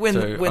think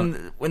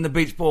when the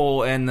beach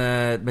ball and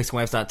the Mexican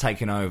wave start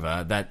taking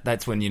over,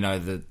 that's when you know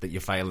that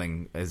you're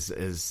failing as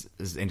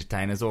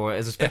entertainers or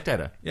as a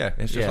spectator.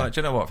 It's just like,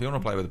 do you know what? If you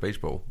want to play with a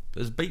beach ball,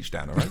 there's a beach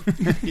down the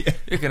road.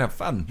 You can have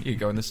fun. You can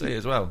go in the sea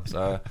as well.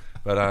 So,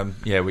 but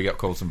we got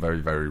called some very,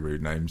 very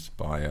rude names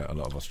by a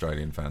lot of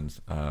Australian fans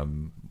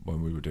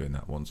when we were doing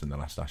that once in the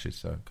last Ashes.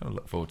 So, kind of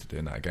look forward to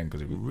doing that again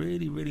because it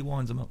really, really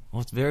winds them up.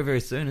 Well, it's very, very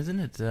soon, isn't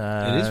it?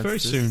 It is very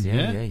soon.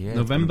 Yeah.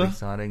 November.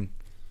 Exciting.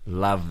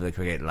 Love the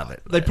cricket. Love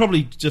it. They'd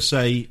probably just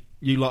say,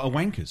 "You lot are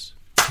wankers."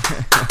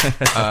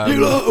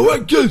 You lot are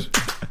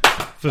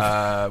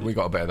wankers. We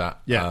got a bit of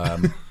that. Yeah.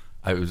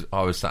 I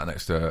was sat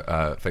next to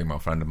a female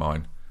friend of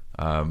mine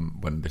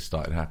when this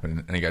started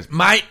happening, and he goes,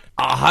 "Mate,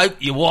 I hope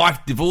your wife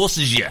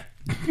divorces you."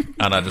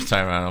 And I just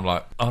turn around and I'm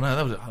like, "Oh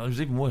no, that was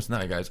even worse than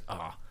that." He goes,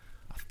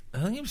 I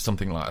think it was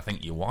something like, I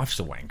think your wife's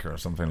a wanker or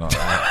something like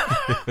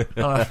that.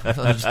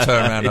 I just turned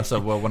around and I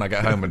said, well, when I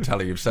get home and tell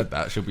her you've said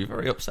that, she'll be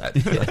very upset.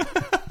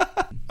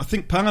 I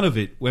think part of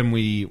it, when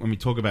we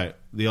talk about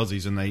the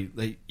Aussies and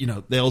they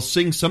they'll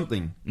sing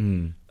something.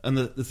 And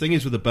the thing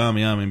is with the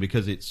Barmy Army,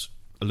 because it's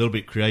a little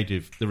bit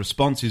creative, the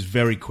response is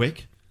very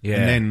quick. Yeah.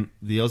 And then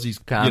the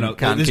Aussies Can't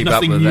there's keep up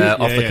nothing with new.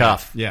 off the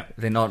cuff. Yeah.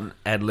 They're not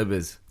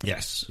ad-libbers.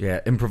 Yes. Yeah,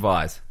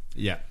 improvise.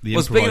 Yeah.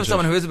 Well, speaking of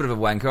someone who is a bit of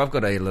a wanker, I've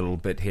got a little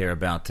bit here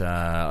about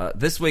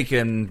this week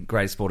in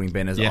Great Sporting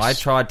Benders. Yes. I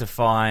tried to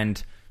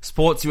find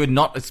sports you would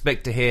not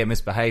expect to hear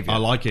misbehaviour. I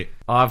like it.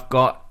 I've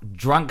got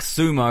drunk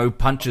sumo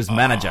puncher's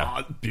manager.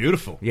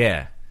 Beautiful.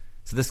 Yeah.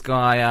 So this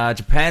guy,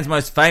 Japan's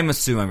most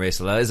famous sumo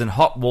wrestler, is in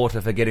hot water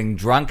for getting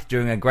drunk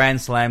during a Grand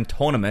Slam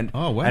tournament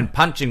and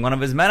punching one of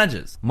his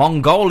managers.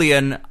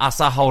 Mongolian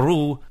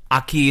Asaharu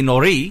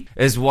Akinori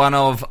is one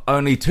of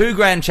only 2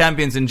 grand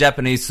champions in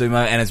Japanese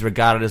sumo and is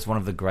regarded as one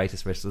of the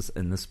greatest wrestlers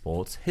in the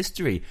sport's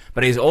history.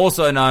 But he's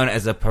also known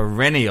as a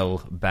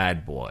perennial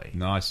bad boy.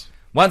 Nice.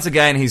 Once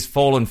again, he's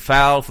fallen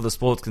foul for the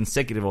sport's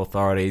consecutive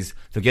authorities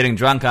for getting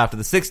drunk after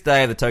the 6th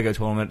day of the Tokyo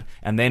tournament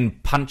and then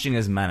punching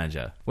his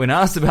manager. When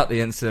asked about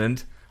the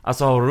incident,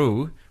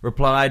 Asaharu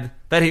replied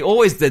that he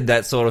always did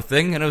that sort of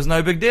thing and it was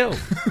no big deal.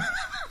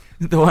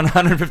 The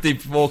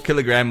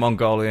 154-kilogram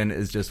Mongolian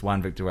is just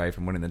one victory away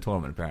from winning the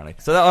tournament, apparently.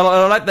 So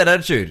I like that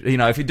attitude. You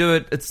know, if you do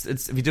it,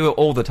 if you do it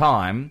all the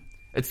time,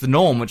 it's the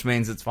norm, which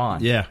means it's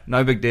fine. Yeah.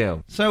 No big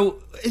deal.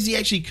 So, is he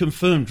actually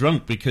confirmed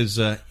drunk? Because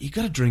you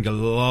got to drink a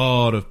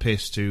lot of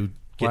piss to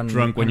get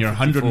drunk when you're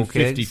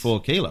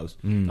 154 kilos.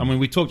 I mean,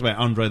 we talked about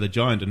Andre the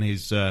Giant and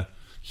his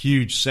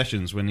huge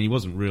sessions when he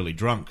wasn't really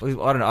drunk.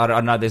 I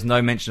don't know. There's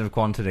no mention of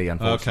quantity,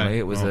 unfortunately. Okay.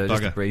 It was Oh,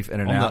 just a bugger. brief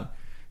in and On out.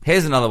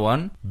 Here's another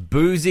one.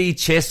 Boozy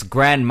chess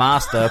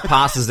grandmaster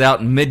passes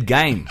out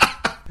mid-game.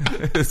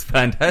 It's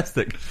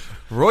fantastic.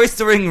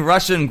 Roistering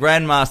Russian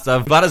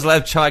grandmaster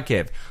Vladislav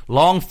Chaikev,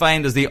 long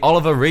famed as the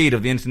Oliver Reed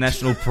of the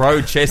international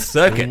pro chess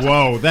circuit.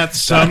 Whoa, that's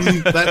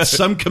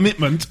some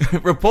commitment.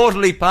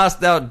 Reportedly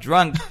passed out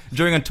drunk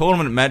during a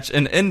tournament match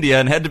in India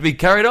and had to be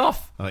carried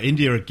off.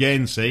 India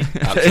again, see?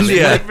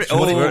 India.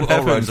 All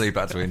roads lead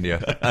back to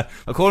India.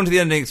 According to the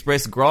Indian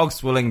Express,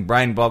 grog-swilling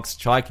brainbox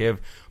Chaikev,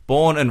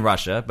 born in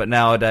Russia, but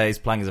nowadays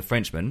playing as a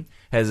Frenchman,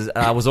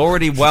 was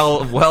already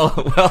well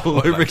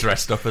lubricated.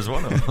 Dressed up as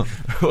one.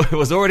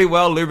 Was already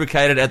well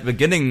lubricated at the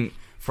beginning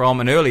from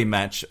an early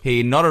match.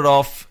 He nodded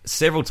off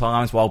several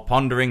times while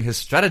pondering his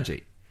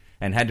strategy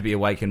and had to be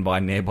awakened by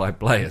nearby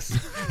players.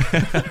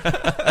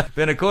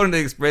 Then, according to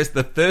the Express,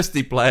 the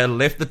thirsty player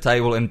left the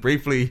table and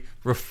briefly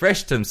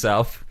refreshed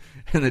himself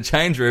in the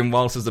change room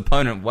whilst his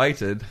opponent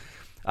waited.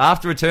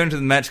 After returning to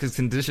the match, his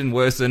condition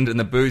worsened and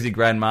the boozy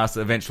grandmaster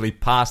eventually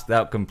passed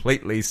out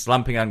completely,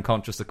 slumping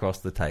unconscious across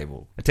the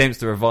table. Attempts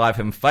to revive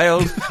him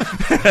failed,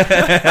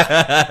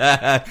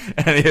 and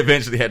he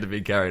eventually had to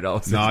be carried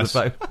off. Nice.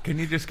 Can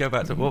you just go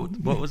back to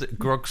what was it?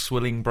 Grog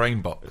swilling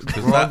brain box.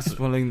 Grog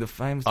swilling the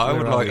famous. I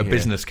would like a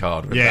business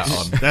card with Yes, that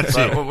on. that's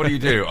So, it. What do you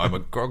do? I'm a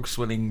grog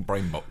swilling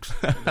brain box.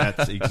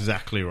 That's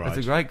exactly right.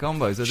 It's a great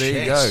combo. So there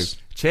you go.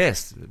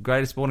 Chess,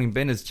 Greatest Sporting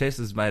Benders. Chess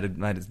has made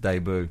its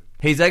debut.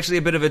 He's actually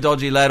a bit of a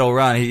dodgy lad all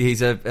round.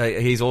 He's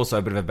also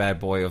a bit of a bad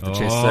boy of the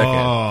chess circuit,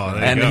 there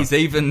you and go. he's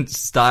even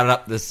started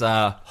up this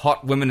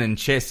Hot Women in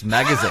Chess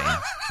magazine,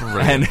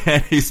 and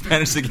he's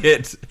managed to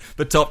get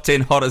the top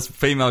 10 hottest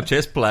female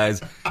chess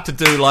players to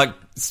do like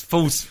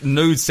full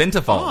nude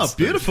centerfolds. Oh,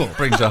 beautiful.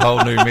 Brings a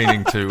whole new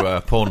meaning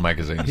to porn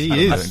magazines.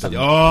 He is.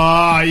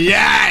 Oh,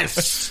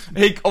 yes!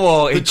 He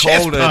called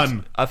chess it.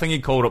 pun. I think he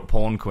called it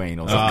Porn Queen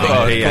or something.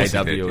 Oh, of P-A-W-N. course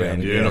he did, yeah.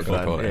 Beautiful.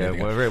 Well,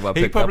 very well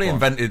He picked probably up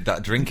on. invented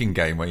that drinking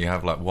game where you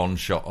have like one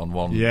shot on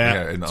one.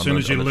 Yeah, as soon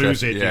as you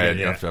lose it, you yeah, get-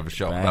 you have to have a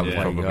shot. Bang, That was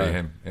there you probably go.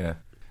 him. Yeah.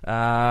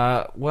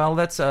 Well,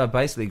 that's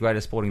basically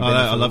Greatest Sporting Oh,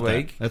 Benders I for love the that.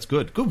 week. That's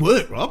good. Good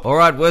work, Rob. All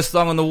right, worst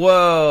song in the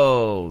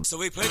world. So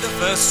he played the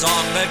first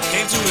song that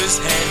came to his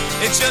head.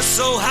 It just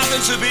so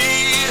happened to be.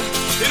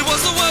 It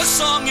was the worst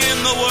song in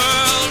the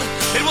world.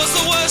 It was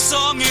the worst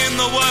song in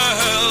the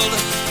world.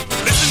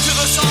 Listen to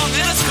the song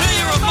and it's clear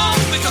you're a monk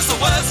because the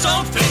words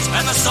don't fit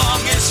and the song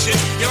is shit.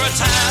 You're a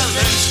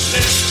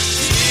talentless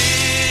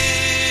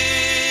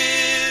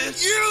kid.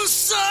 You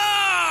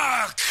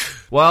suck!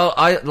 Well,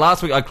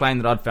 last week I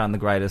claimed that I'd found the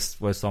greatest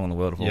worst song in the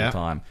world of all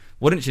time.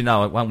 Wouldn't you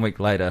know it? 1 week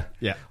later,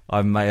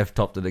 I may have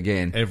topped it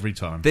again. Every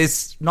time.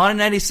 There's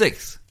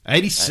 1986.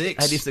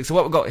 86. 86. So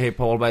what we've got here,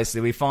 Paul,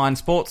 basically, we find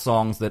sports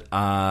songs that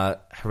are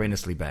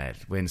horrendously bad.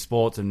 When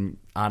sports and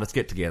artists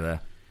get together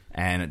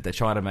and they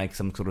try to make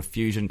some sort of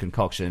fusion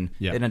concoction,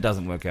 then it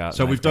doesn't work out.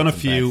 So They we've done a make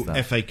some bad few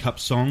stuff. FA Cup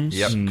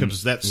songs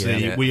because that's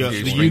Yeah. the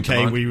Usually UK.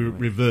 combined. We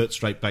revert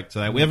straight back to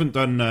that. We haven't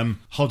done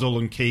Hoddle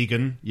and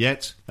Keegan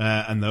yet,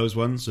 and those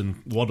ones,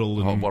 and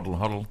Waddle and Waddle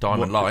Huddle,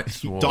 Diamond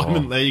Lights.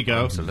 Diamond. There you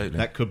go. Absolutely.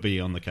 That could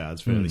be on the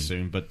cards fairly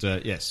soon. But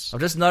yes,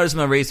 I've just noticed in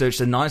my research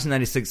that in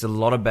 1986 a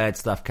lot of bad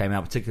stuff came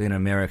out, particularly in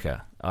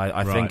America.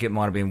 I think it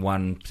might have been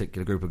one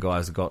particular group of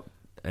guys that got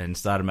and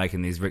started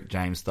making these Rick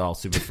James style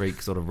Super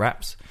Freak sort of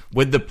raps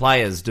with the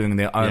players doing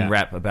their own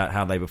rap about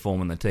how they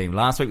perform in the team.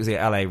 Last week was the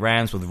LA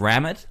Rams with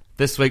Ram It.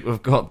 This week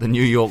we've got the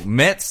New York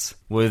Mets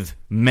with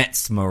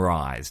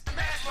Metsmerized.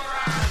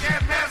 Mesmerized,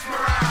 get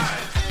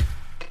mesmerized.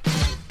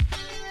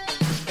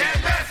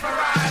 Get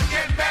mesmerized,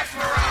 get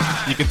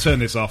mesmerized. You can turn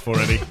this off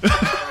already. Get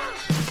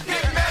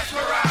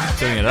mesmerized.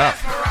 Turning it up.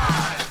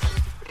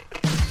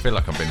 I feel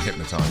like I've been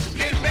hypnotised.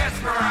 Get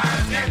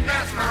mesmerized, get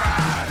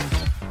mesmerized.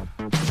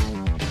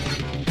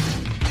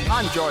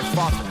 I'm George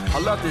Foster. I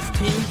love this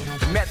team.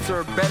 The Mets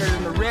are better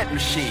than the Red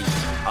Machine.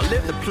 I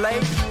live to play,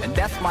 and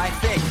that's my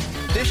thing.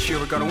 This year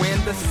we're gonna win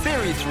the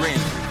series ring.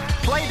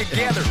 Play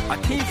together, our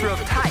team's real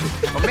tight.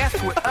 But mess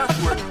with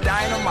us, we're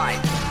dynamite.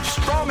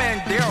 Strawman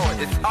Daryl,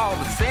 it's all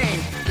the same.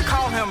 You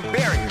call him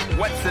Barry,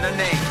 what's in a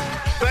name?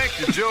 Thank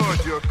you,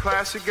 George. You're a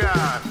classy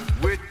guy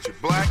with your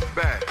black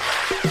bag.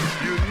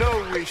 You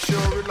know we sure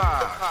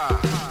rely.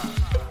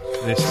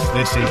 This is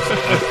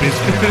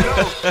abysmal. You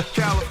know,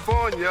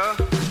 California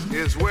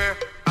is where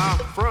I'm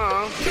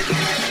from,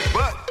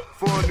 but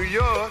for New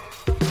York,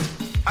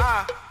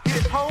 I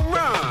hit home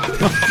run.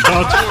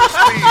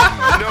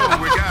 No,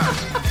 we got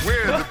it.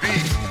 We're the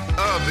beat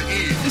of the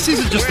East. This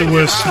isn't just the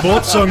worst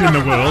sports song in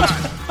the world.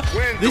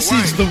 This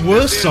is the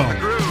worst song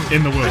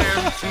in the world.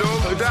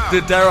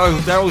 Did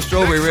Daryl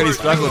Strawberry really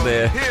struggled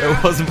there?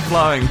 It wasn't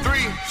flowing. 3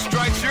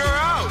 strikes, you're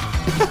out.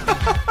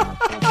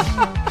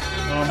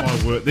 Oh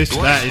my word! That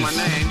What's is. my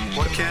name?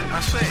 What can I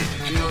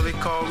say? You know they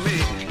call me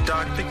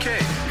Dr. K.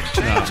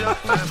 Change up,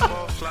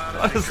 fastball, slide.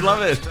 I just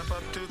love it.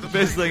 The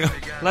best thing.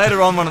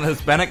 Later on, one of the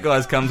Hispanic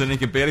guys comes in and he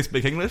can barely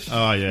speak English.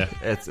 Oh yeah,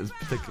 It's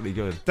particularly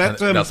good. that's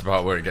That's the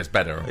part where it gets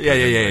better.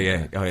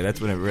 Yeah. Oh yeah,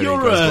 that's when it really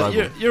goes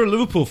global. You're a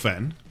Liverpool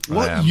fan. I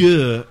What am.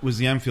 year was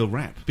the Anfield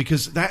Rap?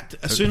 Because that,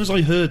 as soon as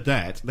I heard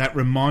that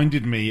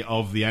reminded me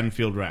of the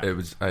Anfield Rap. It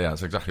was,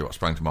 it's exactly what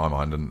sprang to my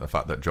mind, and the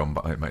fact that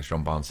it makes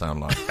John Barnes sound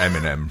like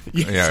Eminem,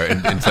 you know,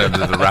 in terms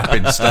of the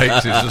rapping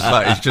stakes. It's just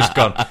like, he's just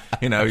gone,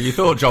 you know, you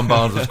thought John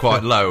Barnes was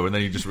quite low, and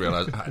then you just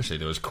realised, actually,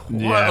 there was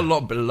quite a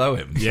lot below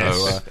him. Yes.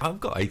 So, I've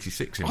got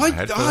 86 in my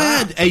head for I that,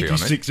 had to be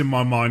 86 in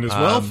my mind as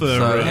well for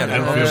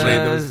Anfield obviously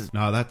Rap. there was-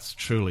 No, that's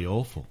truly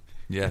awful.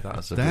 Yeah,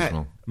 that's That,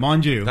 abysmal.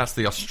 mind you, That's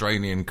the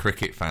Australian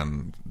cricket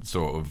fan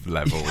sort of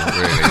level,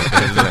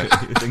 really, isn't it?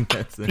 You think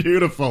that's it?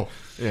 beautiful.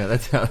 Yeah,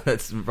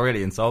 that's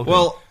really insulting.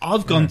 Well,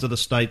 I've gone to the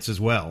States as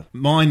well.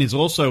 Mine is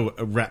also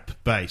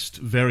rap-based,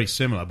 very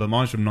similar, but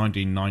mine's from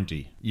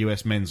 1990,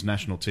 US men's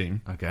national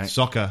team. Okay.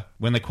 Soccer,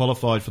 when they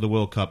qualified for the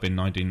World Cup in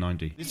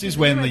 1990. This is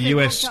when the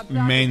US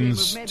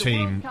men's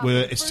team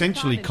were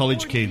essentially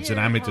college kids and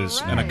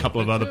amateurs and a couple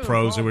of other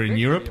pros who were in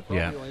Europe.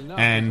 Yeah.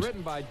 And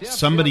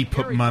somebody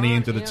put money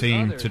into the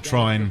team to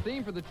try and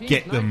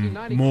get them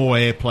more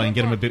airplay and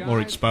get them a bit more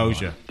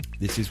exposure.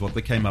 This is what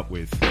they came up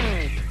with. The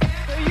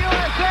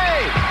USA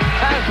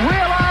has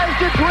realized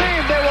a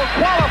dream. They will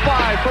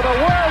qualify for the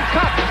World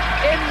Cup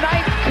in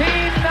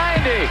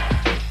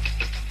 1990.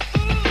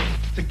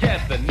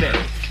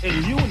 Togetherness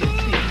and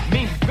unity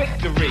means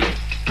victory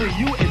for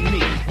you and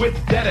me with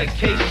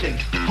dedication,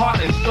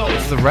 heart and soul.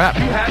 It's the rap.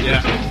 You have the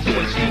tools to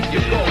achieve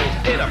your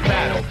goals in a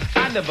battle.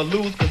 I never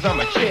lose because I'm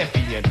a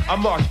champion. I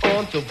march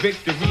on till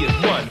victory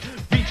is won.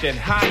 Reaching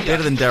higher,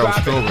 Better than Daryl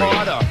striving Strawberry.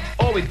 harder,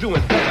 always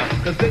doing better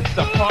because it's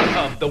a part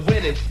of the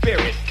winning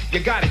spirit. You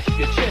gotta keep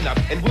your chin up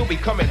and we'll be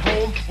coming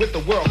home with the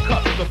World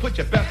Cup. So put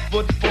your best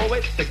foot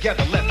forward,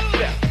 together let's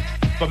step.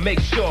 But make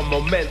sure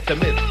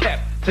momentum is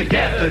kept.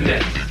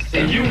 Togetherness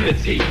and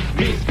unity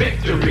means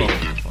victory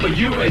for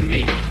you and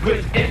me.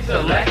 With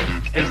intellect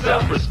and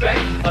self-respect,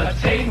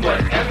 attain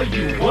whatever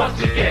you want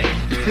to get.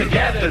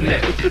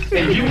 Togetherness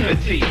and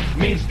unity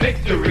means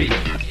victory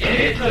in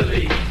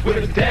Italy.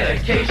 With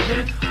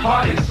dedication,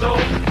 heart and soul,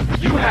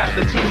 you have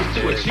the tools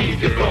to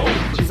achieve your goals.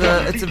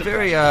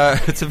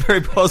 It's a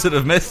very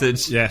positive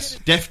message. Yes.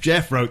 Def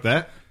Jeff wrote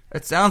that.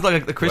 It sounds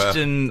like the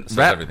Christian says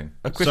rap, everything.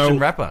 a Christian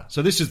rapper.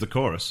 So this is the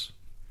chorus.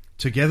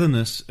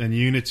 Togetherness and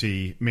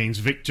unity means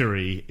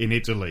victory in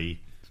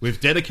Italy.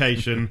 With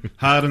dedication,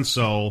 heart and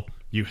soul,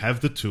 you have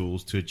the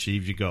tools to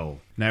achieve your goal.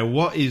 Now,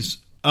 what is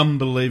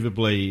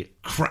unbelievably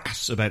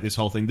crass about this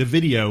whole thing? The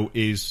video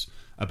is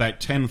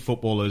about 10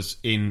 footballers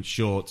in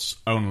shorts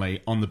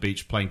only on the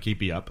beach playing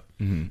keepy up.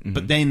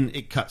 But then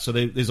it cuts. So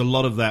there's a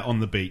lot of that on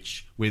the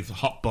beach with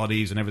hot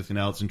bodies and everything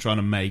else and trying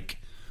to make,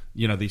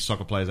 you know, these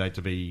soccer players out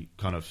to be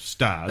kind of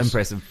stars.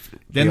 Impressive.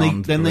 Then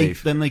beyond they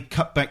belief.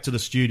 cut back to the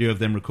studio of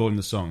them recording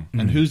the song.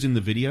 And who's in the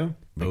video?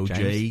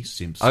 O.J.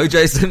 Simpson.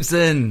 O.J.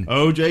 Simpson.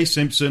 O.J.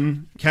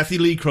 Simpson, Kathy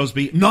Lee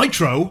Crosby,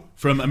 Nitro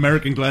from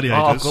American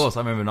Gladiators. Oh, of course, I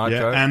remember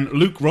Nitro. Yeah, and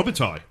Luke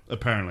Robitaille,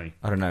 apparently.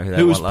 I don't know who that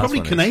who was last probably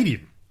one is.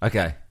 Canadian.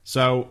 Okay.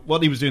 So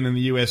what he was doing in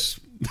the US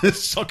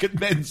soccer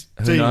men's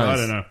Who team, knows? I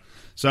don't know.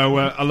 So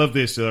I love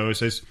this, though. It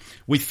says,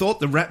 we thought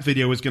the rap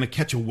video was going to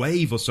catch a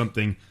wave or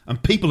something,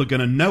 and people are going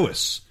to know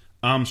us.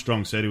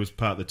 Armstrong said he was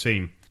part of the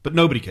team, but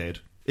nobody cared.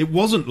 It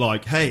wasn't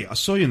like, hey, I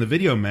saw you in the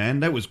video, man.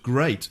 That was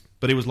great.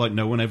 But it was like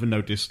no one ever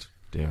noticed.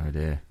 Dear, oh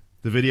dear.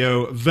 The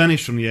video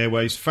vanished from the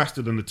airways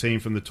faster than the team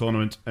from the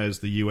tournament as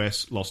the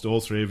US lost all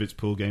 3 of its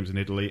pool games in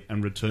Italy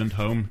and returned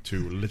home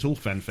to little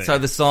fanfare. So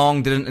the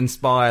song didn't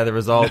inspire the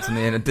results in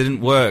the end. It didn't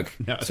work.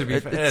 No. To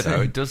be fair,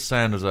 though, it does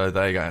sound as though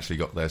they actually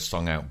got their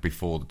song out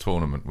before the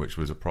tournament, which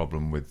was a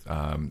problem with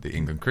the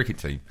England cricket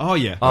team. Oh,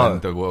 yeah. When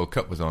the World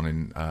Cup was on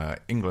in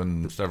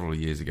England several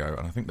years ago,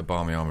 and I think the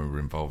Barmy Army were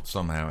involved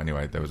somehow.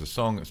 Anyway, there was a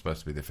song that was supposed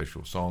to be the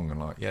official song, and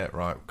like, yeah,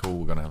 right, cool,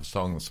 we're going to have a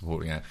song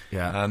supporting it.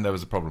 Yeah. And there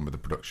was a problem with the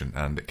production,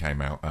 and it came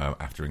out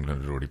after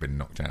England had already been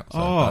knocked out.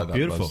 So that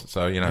beautiful.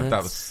 So, you know,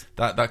 that was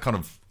that kind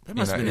of... That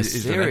must have been a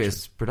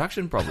serious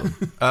production problem.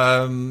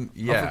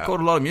 Yeah. I've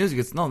recorded a lot of music.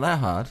 It's not that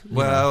hard.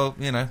 Well,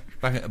 you know,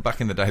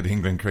 back in the day, the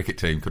England cricket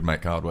team could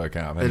make hard work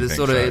out of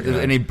anything.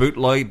 Any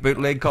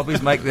bootleg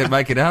copies make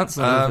it out?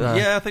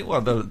 Yeah, I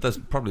think, there's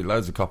probably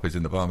loads of copies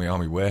in the Barmy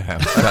Army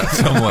warehouse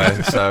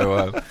somewhere.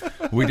 So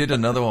we did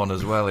another one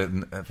as well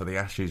for the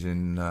Ashes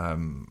in...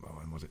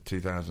 was it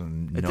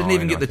 2009? It didn't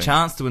even get the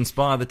chance to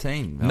inspire the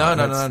team. No,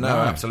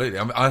 absolutely.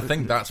 I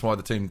think that's why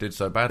the team did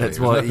so badly. That's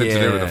it was nothing to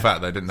do with yeah. the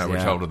fact they didn't know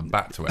which hold of the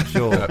bat to end.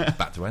 Sure.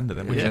 Bat to end of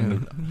them, which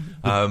ended.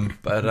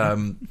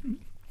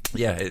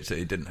 Yeah, it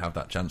didn't have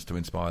that chance to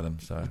inspire them.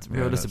 So it's a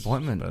real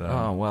disappointment.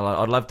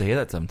 I'd love to hear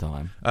that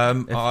sometime.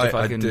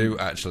 I do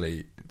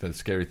actually. The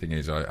scary thing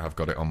is I have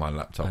got it on my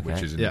laptop,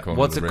 which is in the corner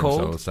What's of the it room,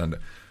 called? so I'll send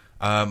it.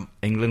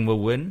 England will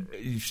win?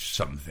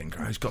 Something.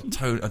 It's got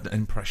an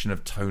impression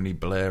of Tony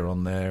Blair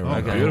on there.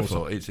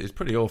 Beautiful. It's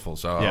pretty awful.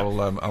 So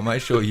I'll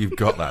make sure you've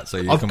got that so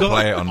you can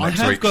play it on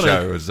next week's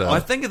show. I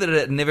think that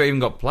it never even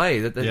got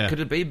played. Could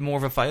it be more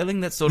of a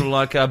failing? That's sort of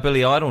like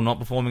Billy Idol not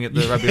performing at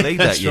the Rugby League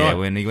that year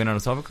when he went on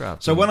his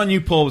hovercraft. So when I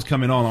knew Paul was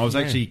coming on, I was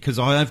actually... Because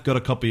I have got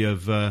a copy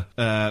of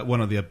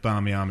one of the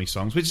Barmy Army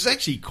songs, which is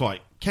actually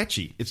quite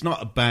catchy. It's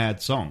not a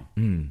bad song.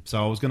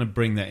 So I was going to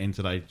bring that in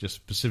today just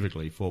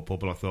specifically for Paul,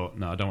 but I thought,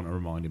 no, I don't want to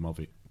remind him of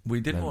it.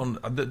 We did one.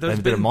 There's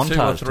been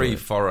 2 or 3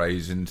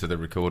 forays into the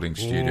recording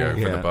studio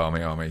for the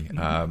Barmy Army.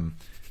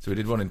 So we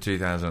did one in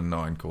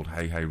 2009 called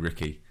Hey Hey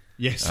Ricky.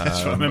 Yes,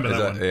 that's right. I remember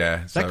that one.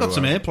 Yeah, that got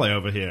some airplay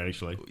over here,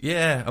 actually.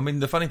 Yeah, I mean,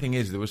 the funny thing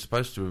is, we were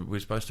supposed to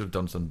have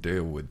done some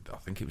deal with, I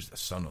think it was the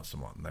Sun or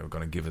someone. They were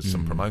going to give us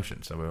some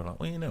promotion, so we were like,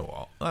 well, you know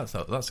what, that's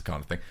the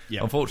kind of thing.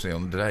 Yeah.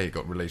 Unfortunately, on the day it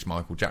got released,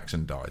 Michael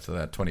Jackson died, so they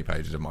had 20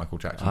 pages of Michael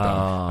Jackson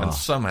done, and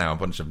somehow a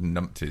bunch of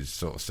numpties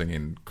sort of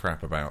singing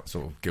crap about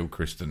sort of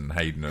Gilchrist and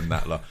Hayden and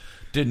that lot.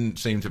 Didn't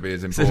seem to be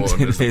as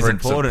important as the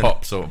Prince of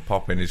Pop sort of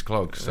pop in his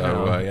clogs. So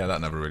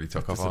that never really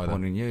took off either.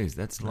 Disappointing news.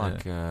 That's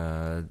like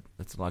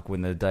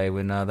when the day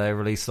when they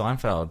released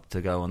Seinfeld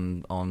to go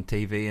on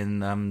TV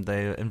and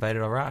they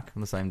invaded Iraq on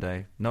the same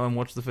day. No one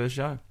watched the first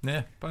show.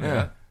 Yeah,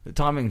 yeah. The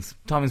timing's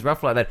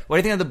rough like that. What do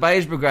you think of the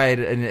Beige Brigade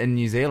in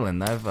New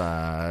Zealand?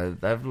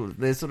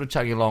 They're sort of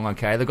chugging along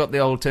okay. They've got the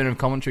alternative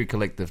commentary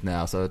collective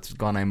now, so it's a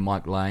guy named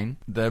Mike Lane.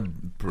 They're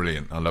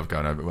brilliant. I love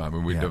going over. I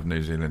mean, we love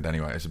New Zealand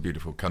anyway. It's a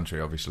beautiful country,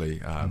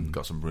 obviously.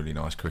 Got some really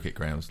nice cricket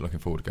grounds. Looking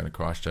forward to going to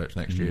Christchurch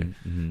next year.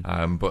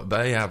 But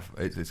they have.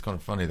 It's kind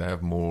of funny. They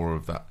have more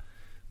of that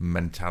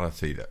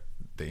mentality that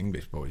the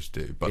English boys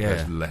do, but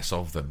there's less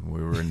of them.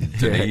 We were in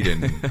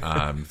Dunedin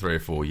 3 or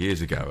 4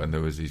 years ago, and there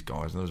was these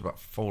guys, and there was about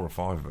 4 or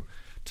 5 of them.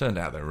 Turned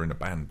out they were in a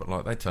band, but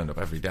like they turned up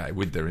every day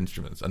with their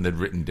instruments, and they'd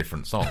written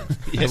different songs.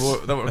 They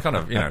were kind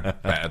of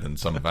better than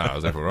some of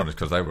ours, if we're honest,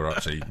 because they were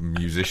actually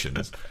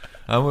musicians.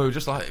 And we were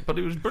just like, but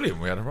it was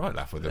brilliant. We had a right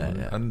laugh with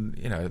them, and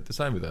the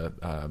same with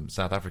the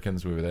South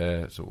Africans. We were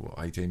there sort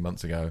of 18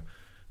 months ago.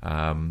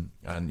 And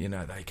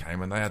they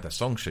came and they had their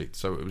song sheet,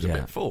 so it was a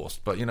bit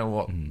forced, but you know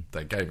what,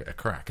 they gave it a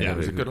crack, and it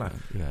was a good laugh.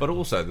 But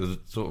also there's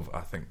I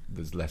think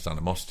there's less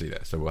animosity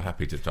there, so we're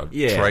happy to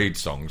trade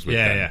songs with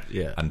them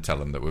and tell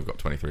them that we've got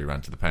 23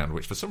 rand to the pound,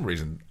 which for some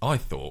reason I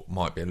thought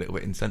might be a little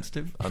bit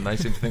insensitive, and they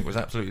seem to think was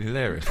absolutely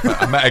hilarious.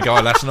 I met a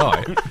guy last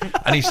night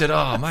and he said,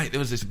 oh mate, there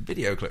was this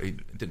video clip. He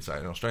didn't say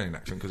it in an Australian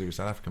accent because he was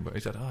South African, but he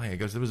said, he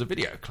goes, there was a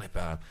video clip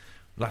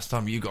last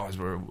time you guys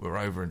were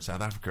over in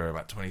South Africa,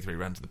 about 23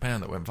 rand to the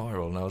pound that went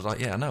viral. And I was like,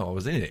 yeah, no, I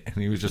was in it. And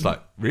he was just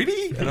like,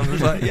 really? And I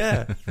was like,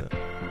 yeah.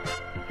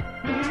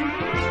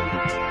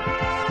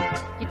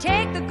 You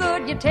take the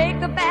good, you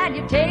take the bad,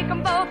 you take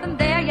them both, and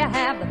there you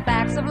have the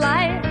facts of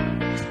life.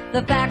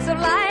 The facts of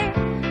life.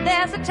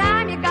 There's a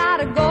time you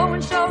gotta go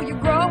and show you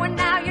grow, and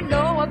now you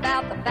know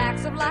about the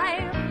facts of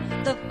life.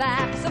 The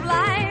facts of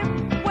life.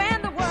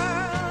 When the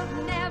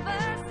world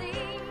never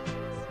seems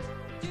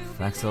to...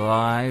 Facts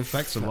alive.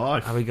 Facts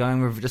alive. Are we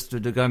going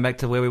back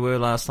to where we were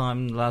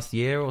last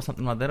year or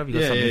something like that? Have you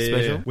got something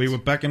special? Yeah. We were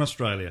back in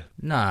Australia.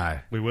 No.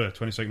 We were,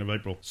 22nd of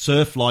April.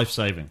 Surf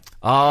life-saving.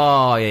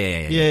 Oh,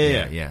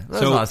 yeah. It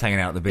was nice hanging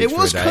out at the beach for a day.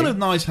 It was kind of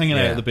nice hanging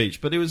out at the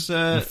beach, but it was...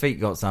 My feet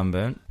got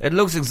sunburnt. It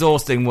looks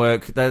exhausting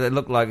work. They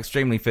look like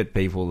extremely fit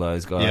people,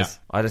 those guys.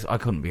 Yeah. I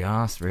couldn't be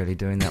arsed really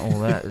doing that, all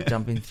that,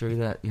 jumping through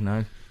that,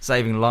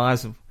 saving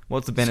lives.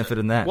 What's the benefit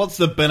in that? What's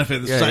the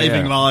benefit of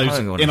saving lives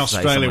in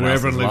Australia where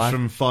everyone lives life.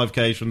 from 5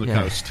 k's from the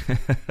coast?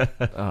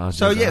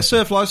 So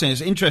surf licensing.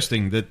 It's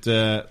interesting that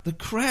the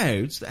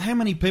crowds, how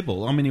many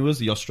people, I mean, it was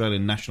the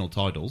Australian national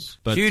titles.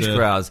 But, huge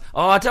crowds.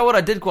 Oh, I tell you what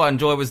I did quite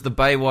enjoy was the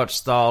Baywatch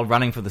style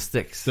running for the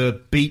sticks.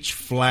 The beach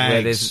flags.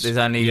 Where there's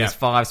only there's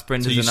 5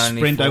 sprinters so you and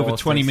only sprint 4 over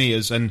 20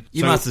 metres. And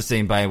you must have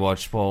seen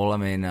Baywatch, Paul. I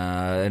mean,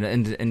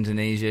 in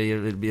Indonesia,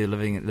 you'll be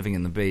living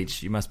in the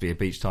beach. You must be a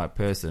beach type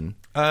person.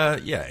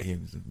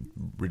 It's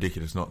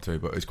ridiculous not to,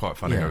 but it's quite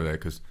funny over there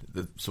because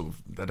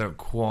they don't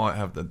quite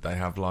have they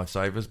have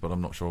lifesavers, but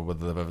I'm not sure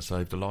whether they've ever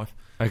saved a life.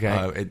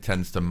 Okay, it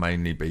tends to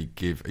mainly be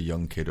give a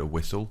young kid a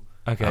whistle.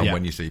 Okay, and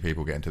when you see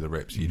people get into the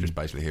rips, you just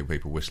basically hear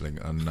people whistling,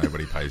 and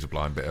nobody pays a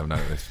blind bit of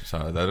notice.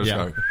 So they just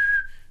go.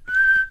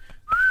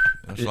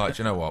 It's like,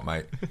 do you know what,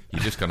 mate?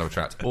 You're just going to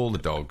attract all the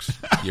dogs.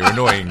 You're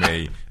annoying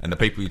me, and the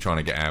people you're trying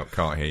to get out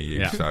can't hear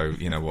you. So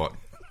you know what?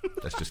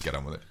 Let's just get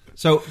on with it.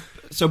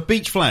 So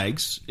beach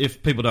flags,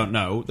 if people don't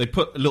know, they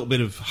put a little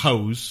bit of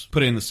hose,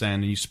 put it in the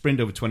sand, and you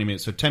sprint over 20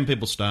 minutes. So 10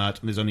 people start,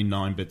 and there's only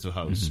 9 bits of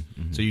hose.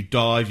 So you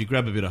dive, you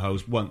grab a bit of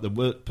hose.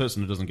 The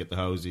person who doesn't get the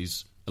hose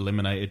is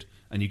eliminated,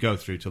 and you go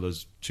through till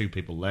there's 2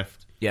 people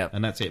left. Yeah,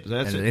 and that's it. And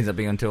it ends up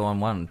being on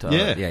 2-on-1.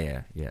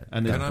 Yeah.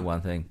 And that's the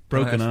one thing.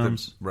 Broken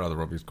arms.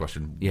 Rather obvious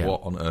question. Yeah.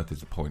 What on earth is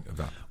the point of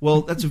that?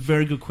 Well, that's a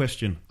very good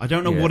question. I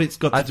don't know what it's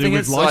got to do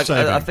with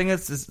life-saving. I think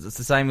it's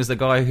the same as the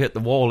guy who hit the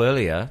wall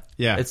earlier.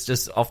 Yeah, it's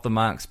just off the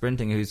mark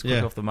sprinting. Who's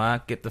quick off the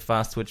mark, get the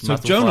fast twitch muscle.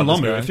 So Jonah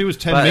Lomu, if he was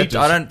 10 metres,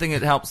 I don't think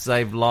it helps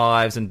save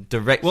lives and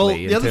directly. Well,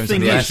 the other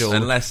thing is,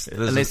 unless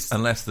there's a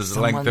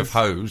length of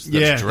hose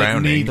that's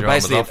drowning.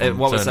 Basically,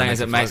 what we're saying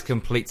is it makes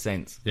complete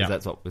sense. Yeah,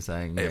 that's what we're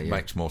saying. It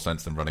makes more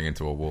sense than running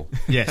into a wall.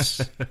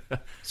 Yes.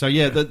 So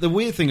the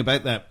weird thing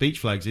about that beach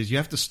flags is you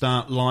have to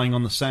start lying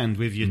on the sand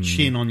with your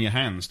chin on your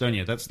hands, don't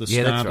you? That's the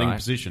starting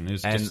position.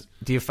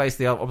 Do you face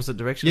the opposite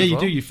direction? Yeah, you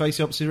do. You face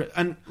the opposite direction.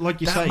 And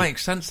like you say, that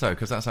makes sense though,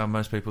 because that's how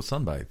most people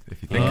sunbathe.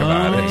 If you think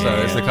about it, so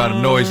it's the kind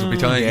of noise will be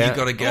telling you you've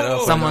got to get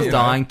up. Someone's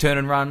dying, turn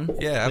and run.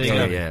 Yeah,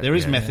 absolutely. There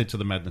is method to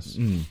the madness.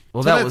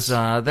 Well, that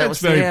was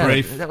very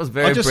brief. That was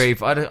very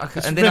brief.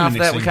 And then after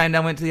that, we came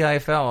down, went to the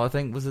AFL. I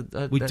think was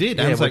it? We did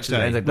Anzac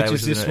Day, which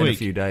is this week. In a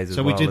few days.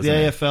 So we did the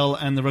AFL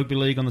and the rugby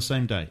league on the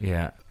same day.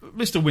 Yeah,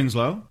 Mr.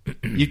 Winslow,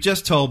 you've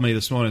just told me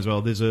this morning as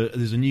well. There's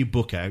a new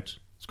book out.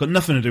 It's got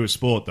nothing to do with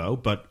sport though,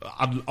 but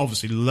I'd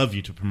obviously love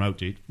you to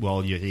promote it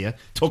while you're here,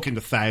 talking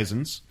to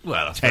thousands.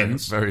 Well, that's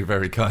tens. Very,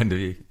 very kind of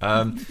you.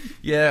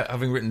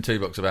 Having written 2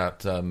 books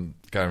about going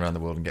around the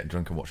world and getting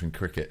drunk and watching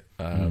cricket,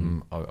 I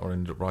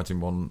ended up writing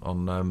one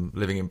on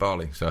living in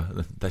Bali. So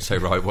they say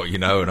write what you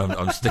know, and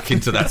I'm sticking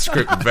to that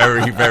script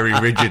very, very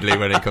rigidly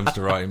when it comes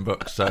to writing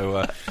books.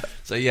 So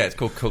it's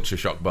called Culture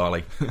Shock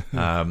Bali.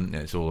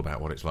 It's all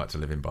about what it's like to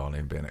live in Bali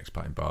and be an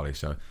expat in Bali.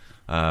 So.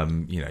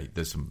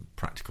 There's some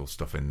practical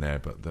stuff in there,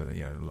 but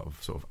a lot of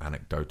sort of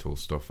anecdotal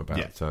stuff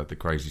about the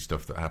crazy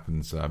stuff that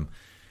happens.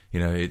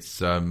 It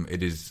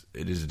is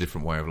a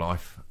different way of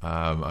life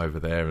over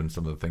there, and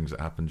some of the things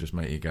that happen just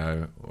make you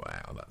go,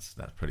 "Wow, that's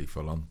pretty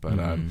full on." But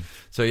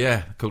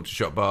Culture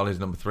Shock Bali is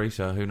number 3,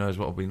 so who knows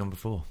what will be number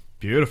 4.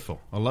 Beautiful.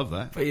 I love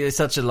that. But you're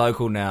such a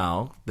local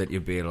now that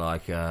you'd be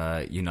like,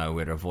 you know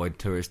where to avoid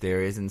tourist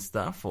areas and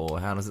stuff, or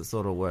how does it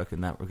sort of work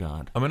in that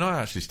regard? I mean,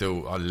 I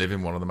live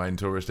in one of the main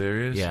tourist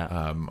areas.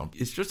 Yeah.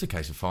 It's just a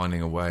case of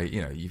finding a way,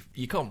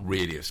 you can't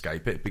really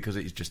escape it because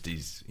it just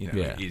is,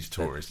 it is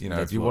tourist.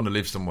 If you want to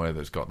live somewhere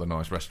that's got the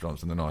nice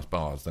restaurants and the nice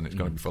bars, then it's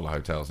going to be full of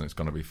hotels and it's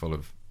going to be full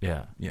of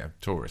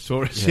tourists.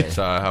 Yeah.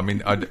 So, I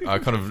mean, I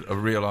kind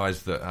of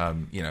realised that,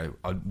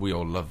 we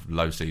all love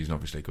low season,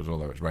 obviously, because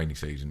although it's rainy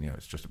season,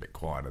 it's just a bit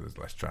quieter, there's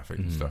less traffic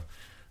and stuff.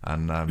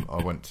 And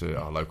I went to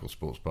our local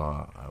sports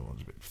bar,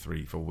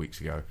 3-4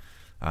 weeks ago,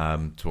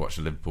 to watch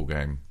the Liverpool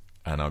game,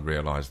 and I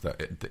realised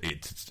that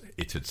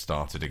it had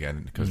started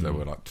again because there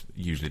were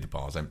usually the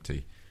bar's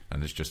empty,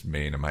 and it's just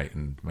me and a mate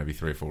and maybe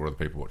 3 or 4 other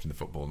people watching the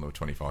football, and there were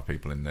 25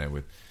 people in there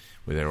with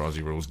their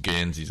Aussie rules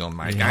Guernseys on,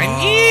 mate,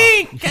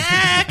 going,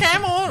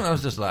 come on. I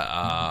was just like,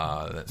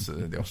 that's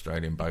the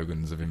Australian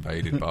bogans have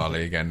invaded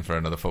Bali again for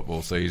another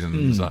football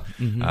season.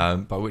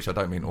 By which I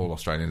don't mean all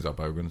Australians are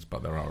bogans,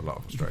 but there are a lot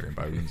of Australian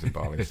bogans in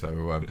Bali.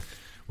 So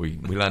we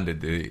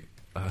landed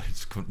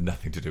it's got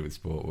nothing to do with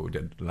sport, but we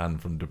did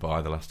land from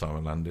Dubai the last time I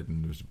landed,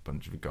 and there was a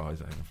bunch of guys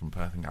over from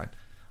Perth and going,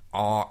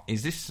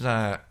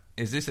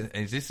 is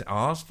this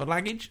ours for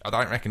luggage? I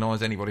don't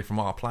recognise anybody from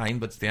our plane,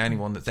 but it's the only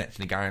one that's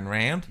actually going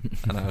round.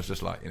 And I was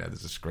just like,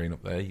 there's a screen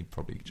up there. You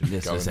probably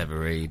just go. Let's have a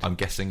read. I'm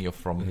guessing you're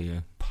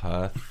from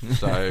Perth,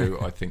 so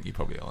I think you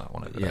probably on that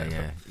one over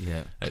there.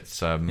 Yeah.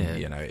 It's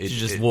you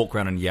just walk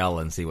around and yell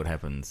and see what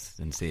happens,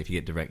 and see if you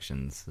get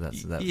directions.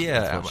 That's what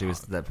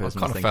that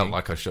person. I kind of felt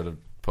like I should have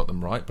put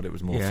them right, but it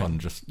was more fun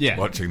just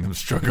watching them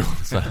struggle.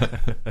 So.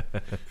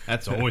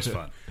 That's always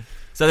fun.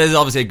 So there's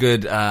obviously a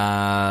good...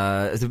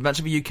 is there much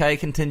of a UK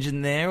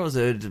contingent there? Or is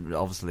it...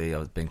 Obviously,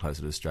 being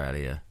closer to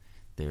Australia,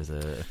 there's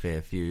a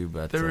fair few,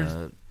 but... There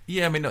is...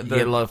 Yeah, I mean... You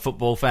get a lot of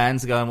football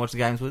fans to go and watch the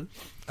games with?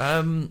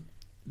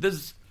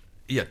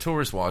 Yeah,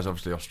 tourist-wise,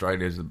 obviously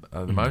Australia's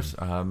the most,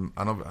 and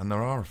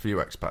there are a few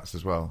expats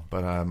as well.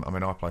 But I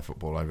mean, I play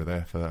football over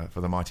there for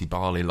the mighty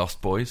Bali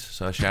Lost Boys.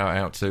 So shout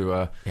out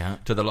to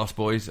the Lost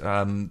Boys.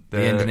 The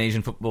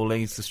Indonesian football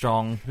league's the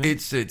strong.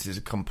 It's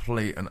a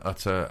complete and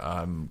utter.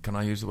 Can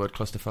I use the word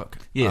clusterfuck?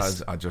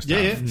 Yes, I just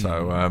have.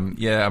 So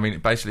I mean,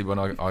 basically when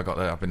I got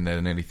there, I've been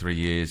there nearly 3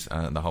 years,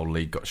 and the whole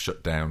league got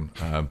shut down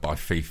by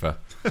FIFA.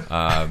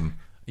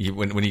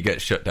 When you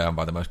get shut down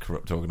by the most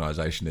corrupt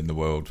organisation in the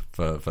world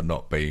for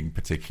not being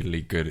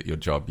particularly good at your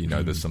job, you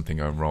know there's something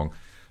going wrong.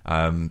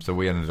 So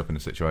we ended up in a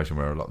situation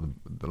where a lot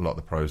of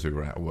the pros who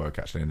were out of work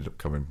actually ended up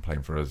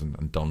playing for us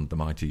and donned the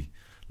mighty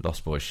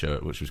Lost Boys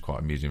shirt, which was quite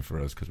amusing for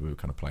us because we were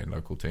kind of playing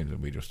local teams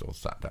and we just all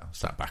sat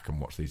back and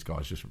watched these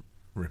guys just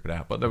rip it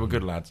out. But they were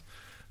good lads.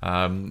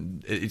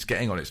 It's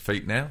getting on its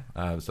feet now,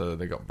 so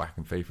they got back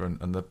in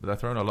FIFA and they're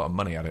throwing a lot of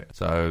money at it.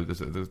 So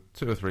there's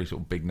 2 or 3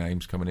 sort of big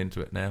names coming into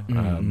it now.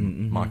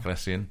 Michael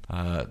Essien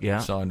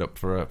signed up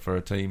for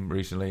a team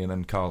recently, and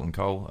then Carlton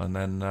Cole, and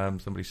then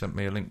somebody sent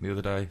me a link the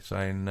other day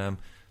saying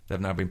they've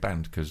now been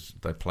banned because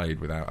they played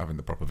without having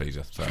the proper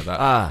visa. So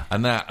that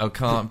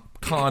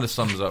kind of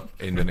sums up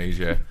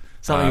Indonesia.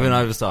 Something of an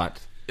oversight.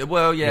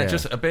 Well,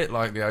 just a bit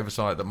like the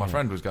oversight that my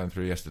friend was going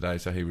through yesterday.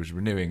 So he was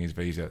renewing his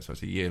visa, so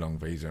it's a year-long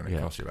visa, and it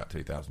costs you about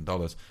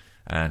 $2,000.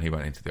 And he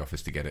went into the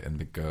office to get it, and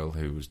the girl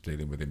who was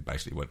dealing with him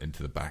basically went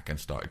into the back and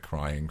started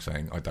crying,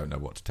 saying, "I don't know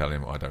what to tell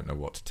him. I don't know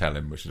what to tell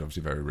him," which is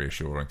obviously very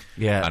reassuring.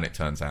 Yeah. And it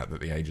turns out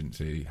that the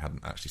agency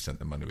hadn't actually sent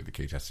the money with the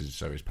key test,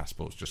 so his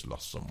passport's just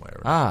lost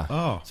somewhere.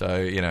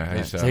 So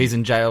he's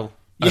in jail.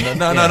 No,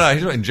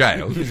 he's not in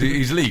jail.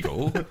 He's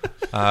legal.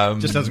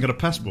 Just hasn't got a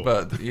passport.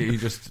 But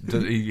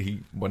he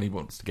when he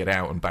wants to get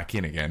out and back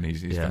in again,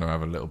 he's going to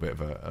have a little bit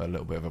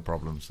of a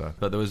problem. So,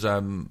 but there was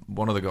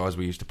one of the guys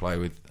we used to play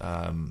with.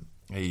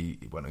 He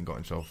went and got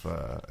himself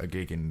a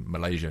gig in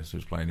Malaysia. So he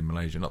was playing in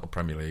Malaysia, not the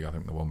Premier League, I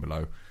think the one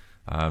below.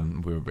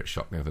 We were a bit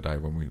shocked the other day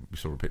when we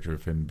saw a picture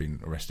of him being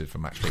arrested for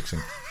match fixing.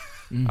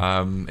 He'd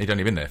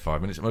only been there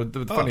 5 minutes. Well,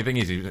 the funny thing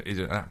is, he's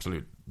an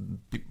absolute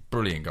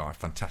brilliant guy,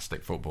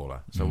 fantastic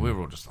footballer. So we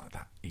were all just like,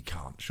 that he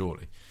can't,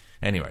 surely.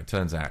 Anyway, it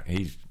turns out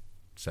he's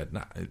said,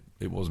 "Nah,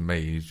 it wasn't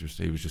me.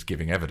 He was just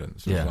giving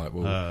evidence." It was like,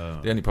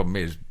 well, the only problem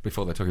is,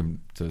 before they took him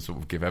to sort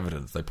of give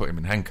evidence, they put him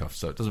in handcuffs,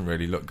 so it doesn't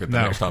really look good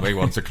the next time he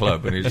wants a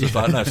club. And he's just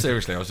like, "No,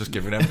 seriously, I was just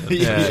giving evidence."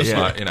 It's just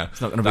like,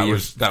 it's not going to be your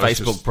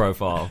Facebook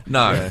profile.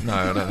 No,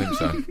 I don't think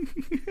so.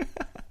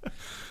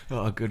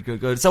 Oh,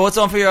 good. So what's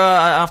on for your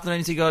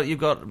afternoons? You've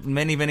got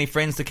many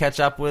friends to catch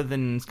up with,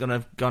 and it's going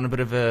to go on a bit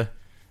of a...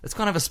 It's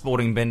kind of a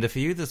sporting bender for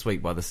you this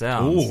week by the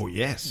sounds. Oh,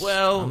 yes.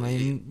 Well, I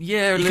mean, you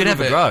could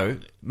have a go.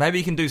 Maybe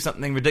you can do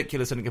something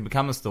ridiculous and it can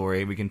become a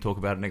story. We can talk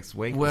about it next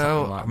week.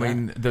 Well, I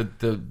mean,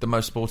 the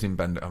most sporting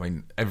bender, I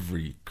mean,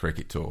 every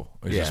cricket tour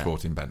is a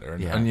sporting bender.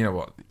 And you know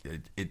what?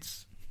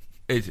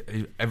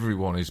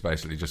 Everyone is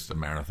basically just a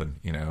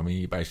marathon. You know, I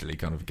mean, you basically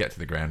kind of get to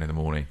the ground in the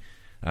morning.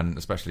 And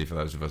especially for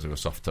those of us who are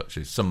soft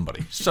touches,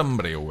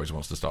 somebody always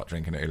wants to start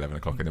drinking at 11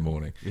 o'clock in the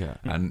morning. Yeah.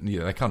 And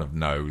they kind of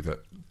know that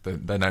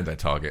they know their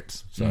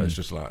targets. So it's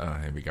just like,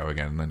 here we go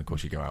again. And then, of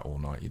course, you go out all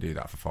night. You do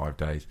that for 5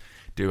 days.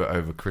 Do it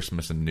over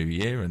Christmas and New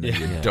Year, and then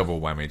you're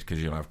double whammied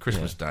because you'll have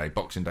Christmas Day,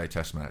 Boxing Day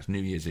Test match, New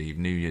Year's Eve,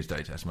 New Year's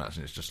Day Test match,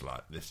 and it's just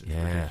like, this is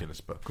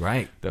ridiculous. But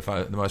great.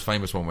 The most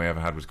famous one we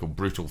ever had was called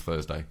Brutal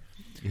Thursday.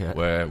 Yeah.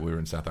 Where we were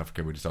in South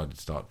Africa, we decided to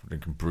start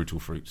drinking Brutal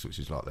Fruits, which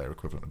is like their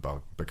equivalent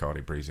of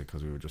Bacardi Breezer,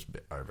 because we were just a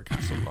bit over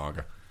Castle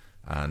Lager.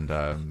 And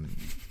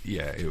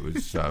it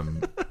was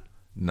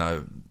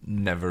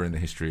never in the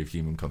history of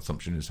human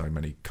consumption has so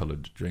many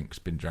coloured drinks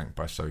been drank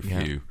by so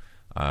few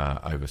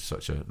over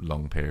such a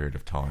long period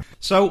of time.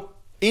 So,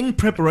 in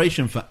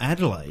preparation for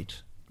Adelaide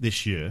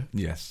this year,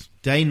 yes,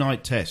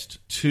 day-night test,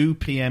 2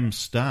 p.m.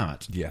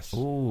 start. Yes.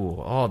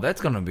 Oh,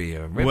 that's going to be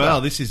a ripper.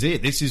 Well, this is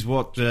it. This is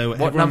what...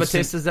 what number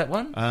test is that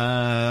one?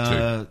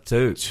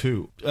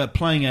 2.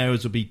 Playing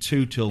hours will be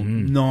 2 till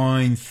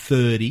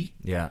 9:30.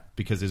 Yeah.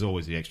 Because there's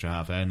always the extra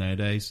half hour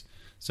nowadays.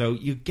 So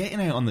you're getting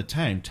out on the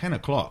town 10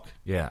 o'clock.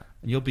 Yeah.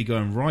 And you'll be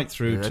going right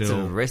through till... That's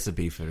a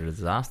recipe for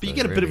disaster. But you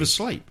get a bit of a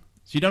sleep.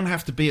 So you don't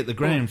have to be at the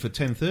ground for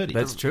 10:30.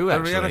 That's true,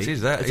 actually. The reality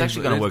is that it's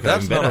actually going to work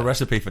that's even better. Not a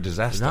recipe for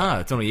disaster. No,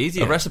 it's only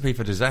easier. A recipe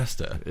for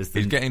disaster is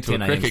getting to a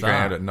cricket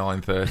ground at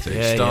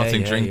 9:30,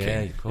 starting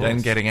drinking, then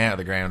getting out of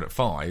the ground at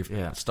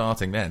 5,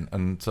 starting then,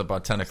 and so by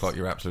 10 o'clock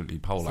you're absolutely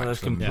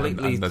poleaxed, and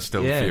there's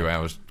still a few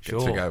hours to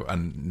go,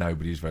 and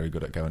nobody's very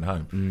good at going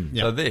home.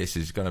 So this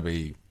is going to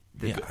be...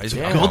 You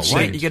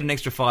get an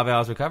extra 5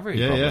 hours recovery.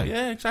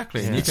 Yeah,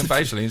 exactly. And you can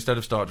basically, instead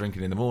of start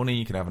drinking in the morning,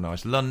 you can have a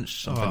nice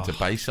lunch, something to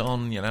base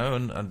on,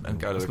 and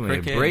go to the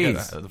cricket,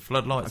 the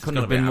floodlights. I couldn't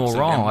have been more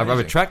wrong. I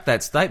retract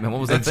that statement. What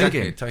was I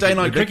thinking?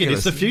 Day-night cricket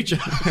is the future.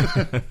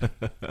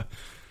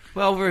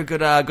 Well, very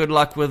good. Good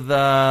luck with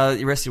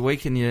the rest of your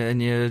week and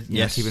your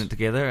keeping it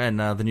together, and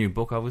the new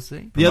book,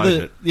 obviously. The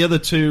other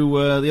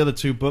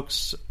two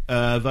books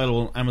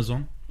available on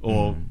Amazon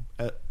or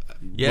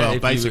Yeah, well,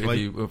 if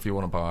basically. if you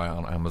want to buy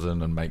on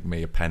Amazon and make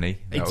me a penny,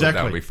 Exactly.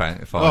 that would be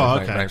fine. Oh,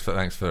 okay.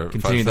 Thanks for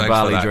Continue the thanks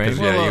barley for that, dream. 'cause,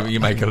 yeah, you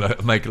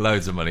make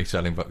loads of money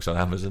selling books on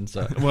Amazon.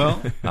 So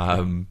Well,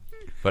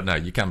 but no,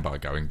 you can buy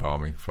Going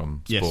Barmy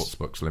from Yes.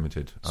 Sportsbooks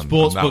Limited. And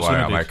Sportsbooks that way I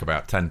Limited. make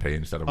about 10p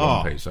instead of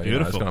Oh, 1p. So it's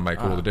beautiful. going to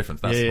make all the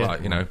difference. That's Yeah, yeah.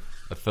 like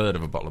a third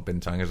of a bottle of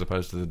Bintang as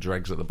opposed to the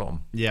dregs at the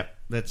bottom. yeah,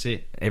 that's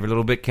it. Every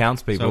little bit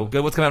counts, people. So-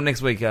 Good. What's coming up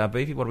next week,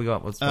 Beefy? What do we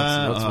got? What's in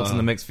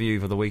the mix for you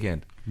for the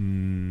weekend?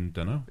 Don't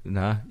know.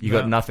 No, you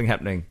got nothing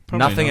happening.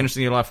 Probably Nothing not.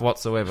 interesting in your life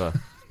whatsoever.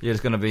 You're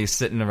just going to be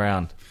sitting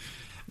around.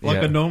 Like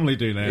Yeah. I normally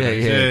do now.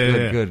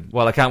 Yeah, good.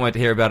 Well, I can't wait to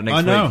hear about it next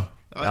I know. week.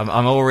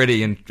 I'm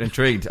already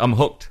intrigued. I'm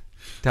hooked.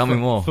 Tell me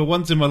more. For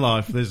once in my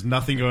life, there's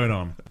nothing going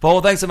on.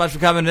 Paul, thanks so much for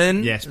coming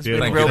in. Yes, It's been a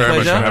Thank real you very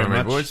much pleasure. for having me,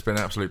 Very much. boys. It's been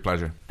an absolute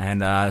pleasure. And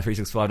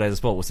 365 Days of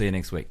Sport. We'll see you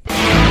next week. It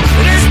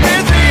has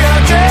been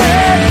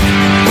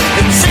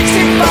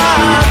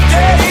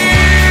 365 days.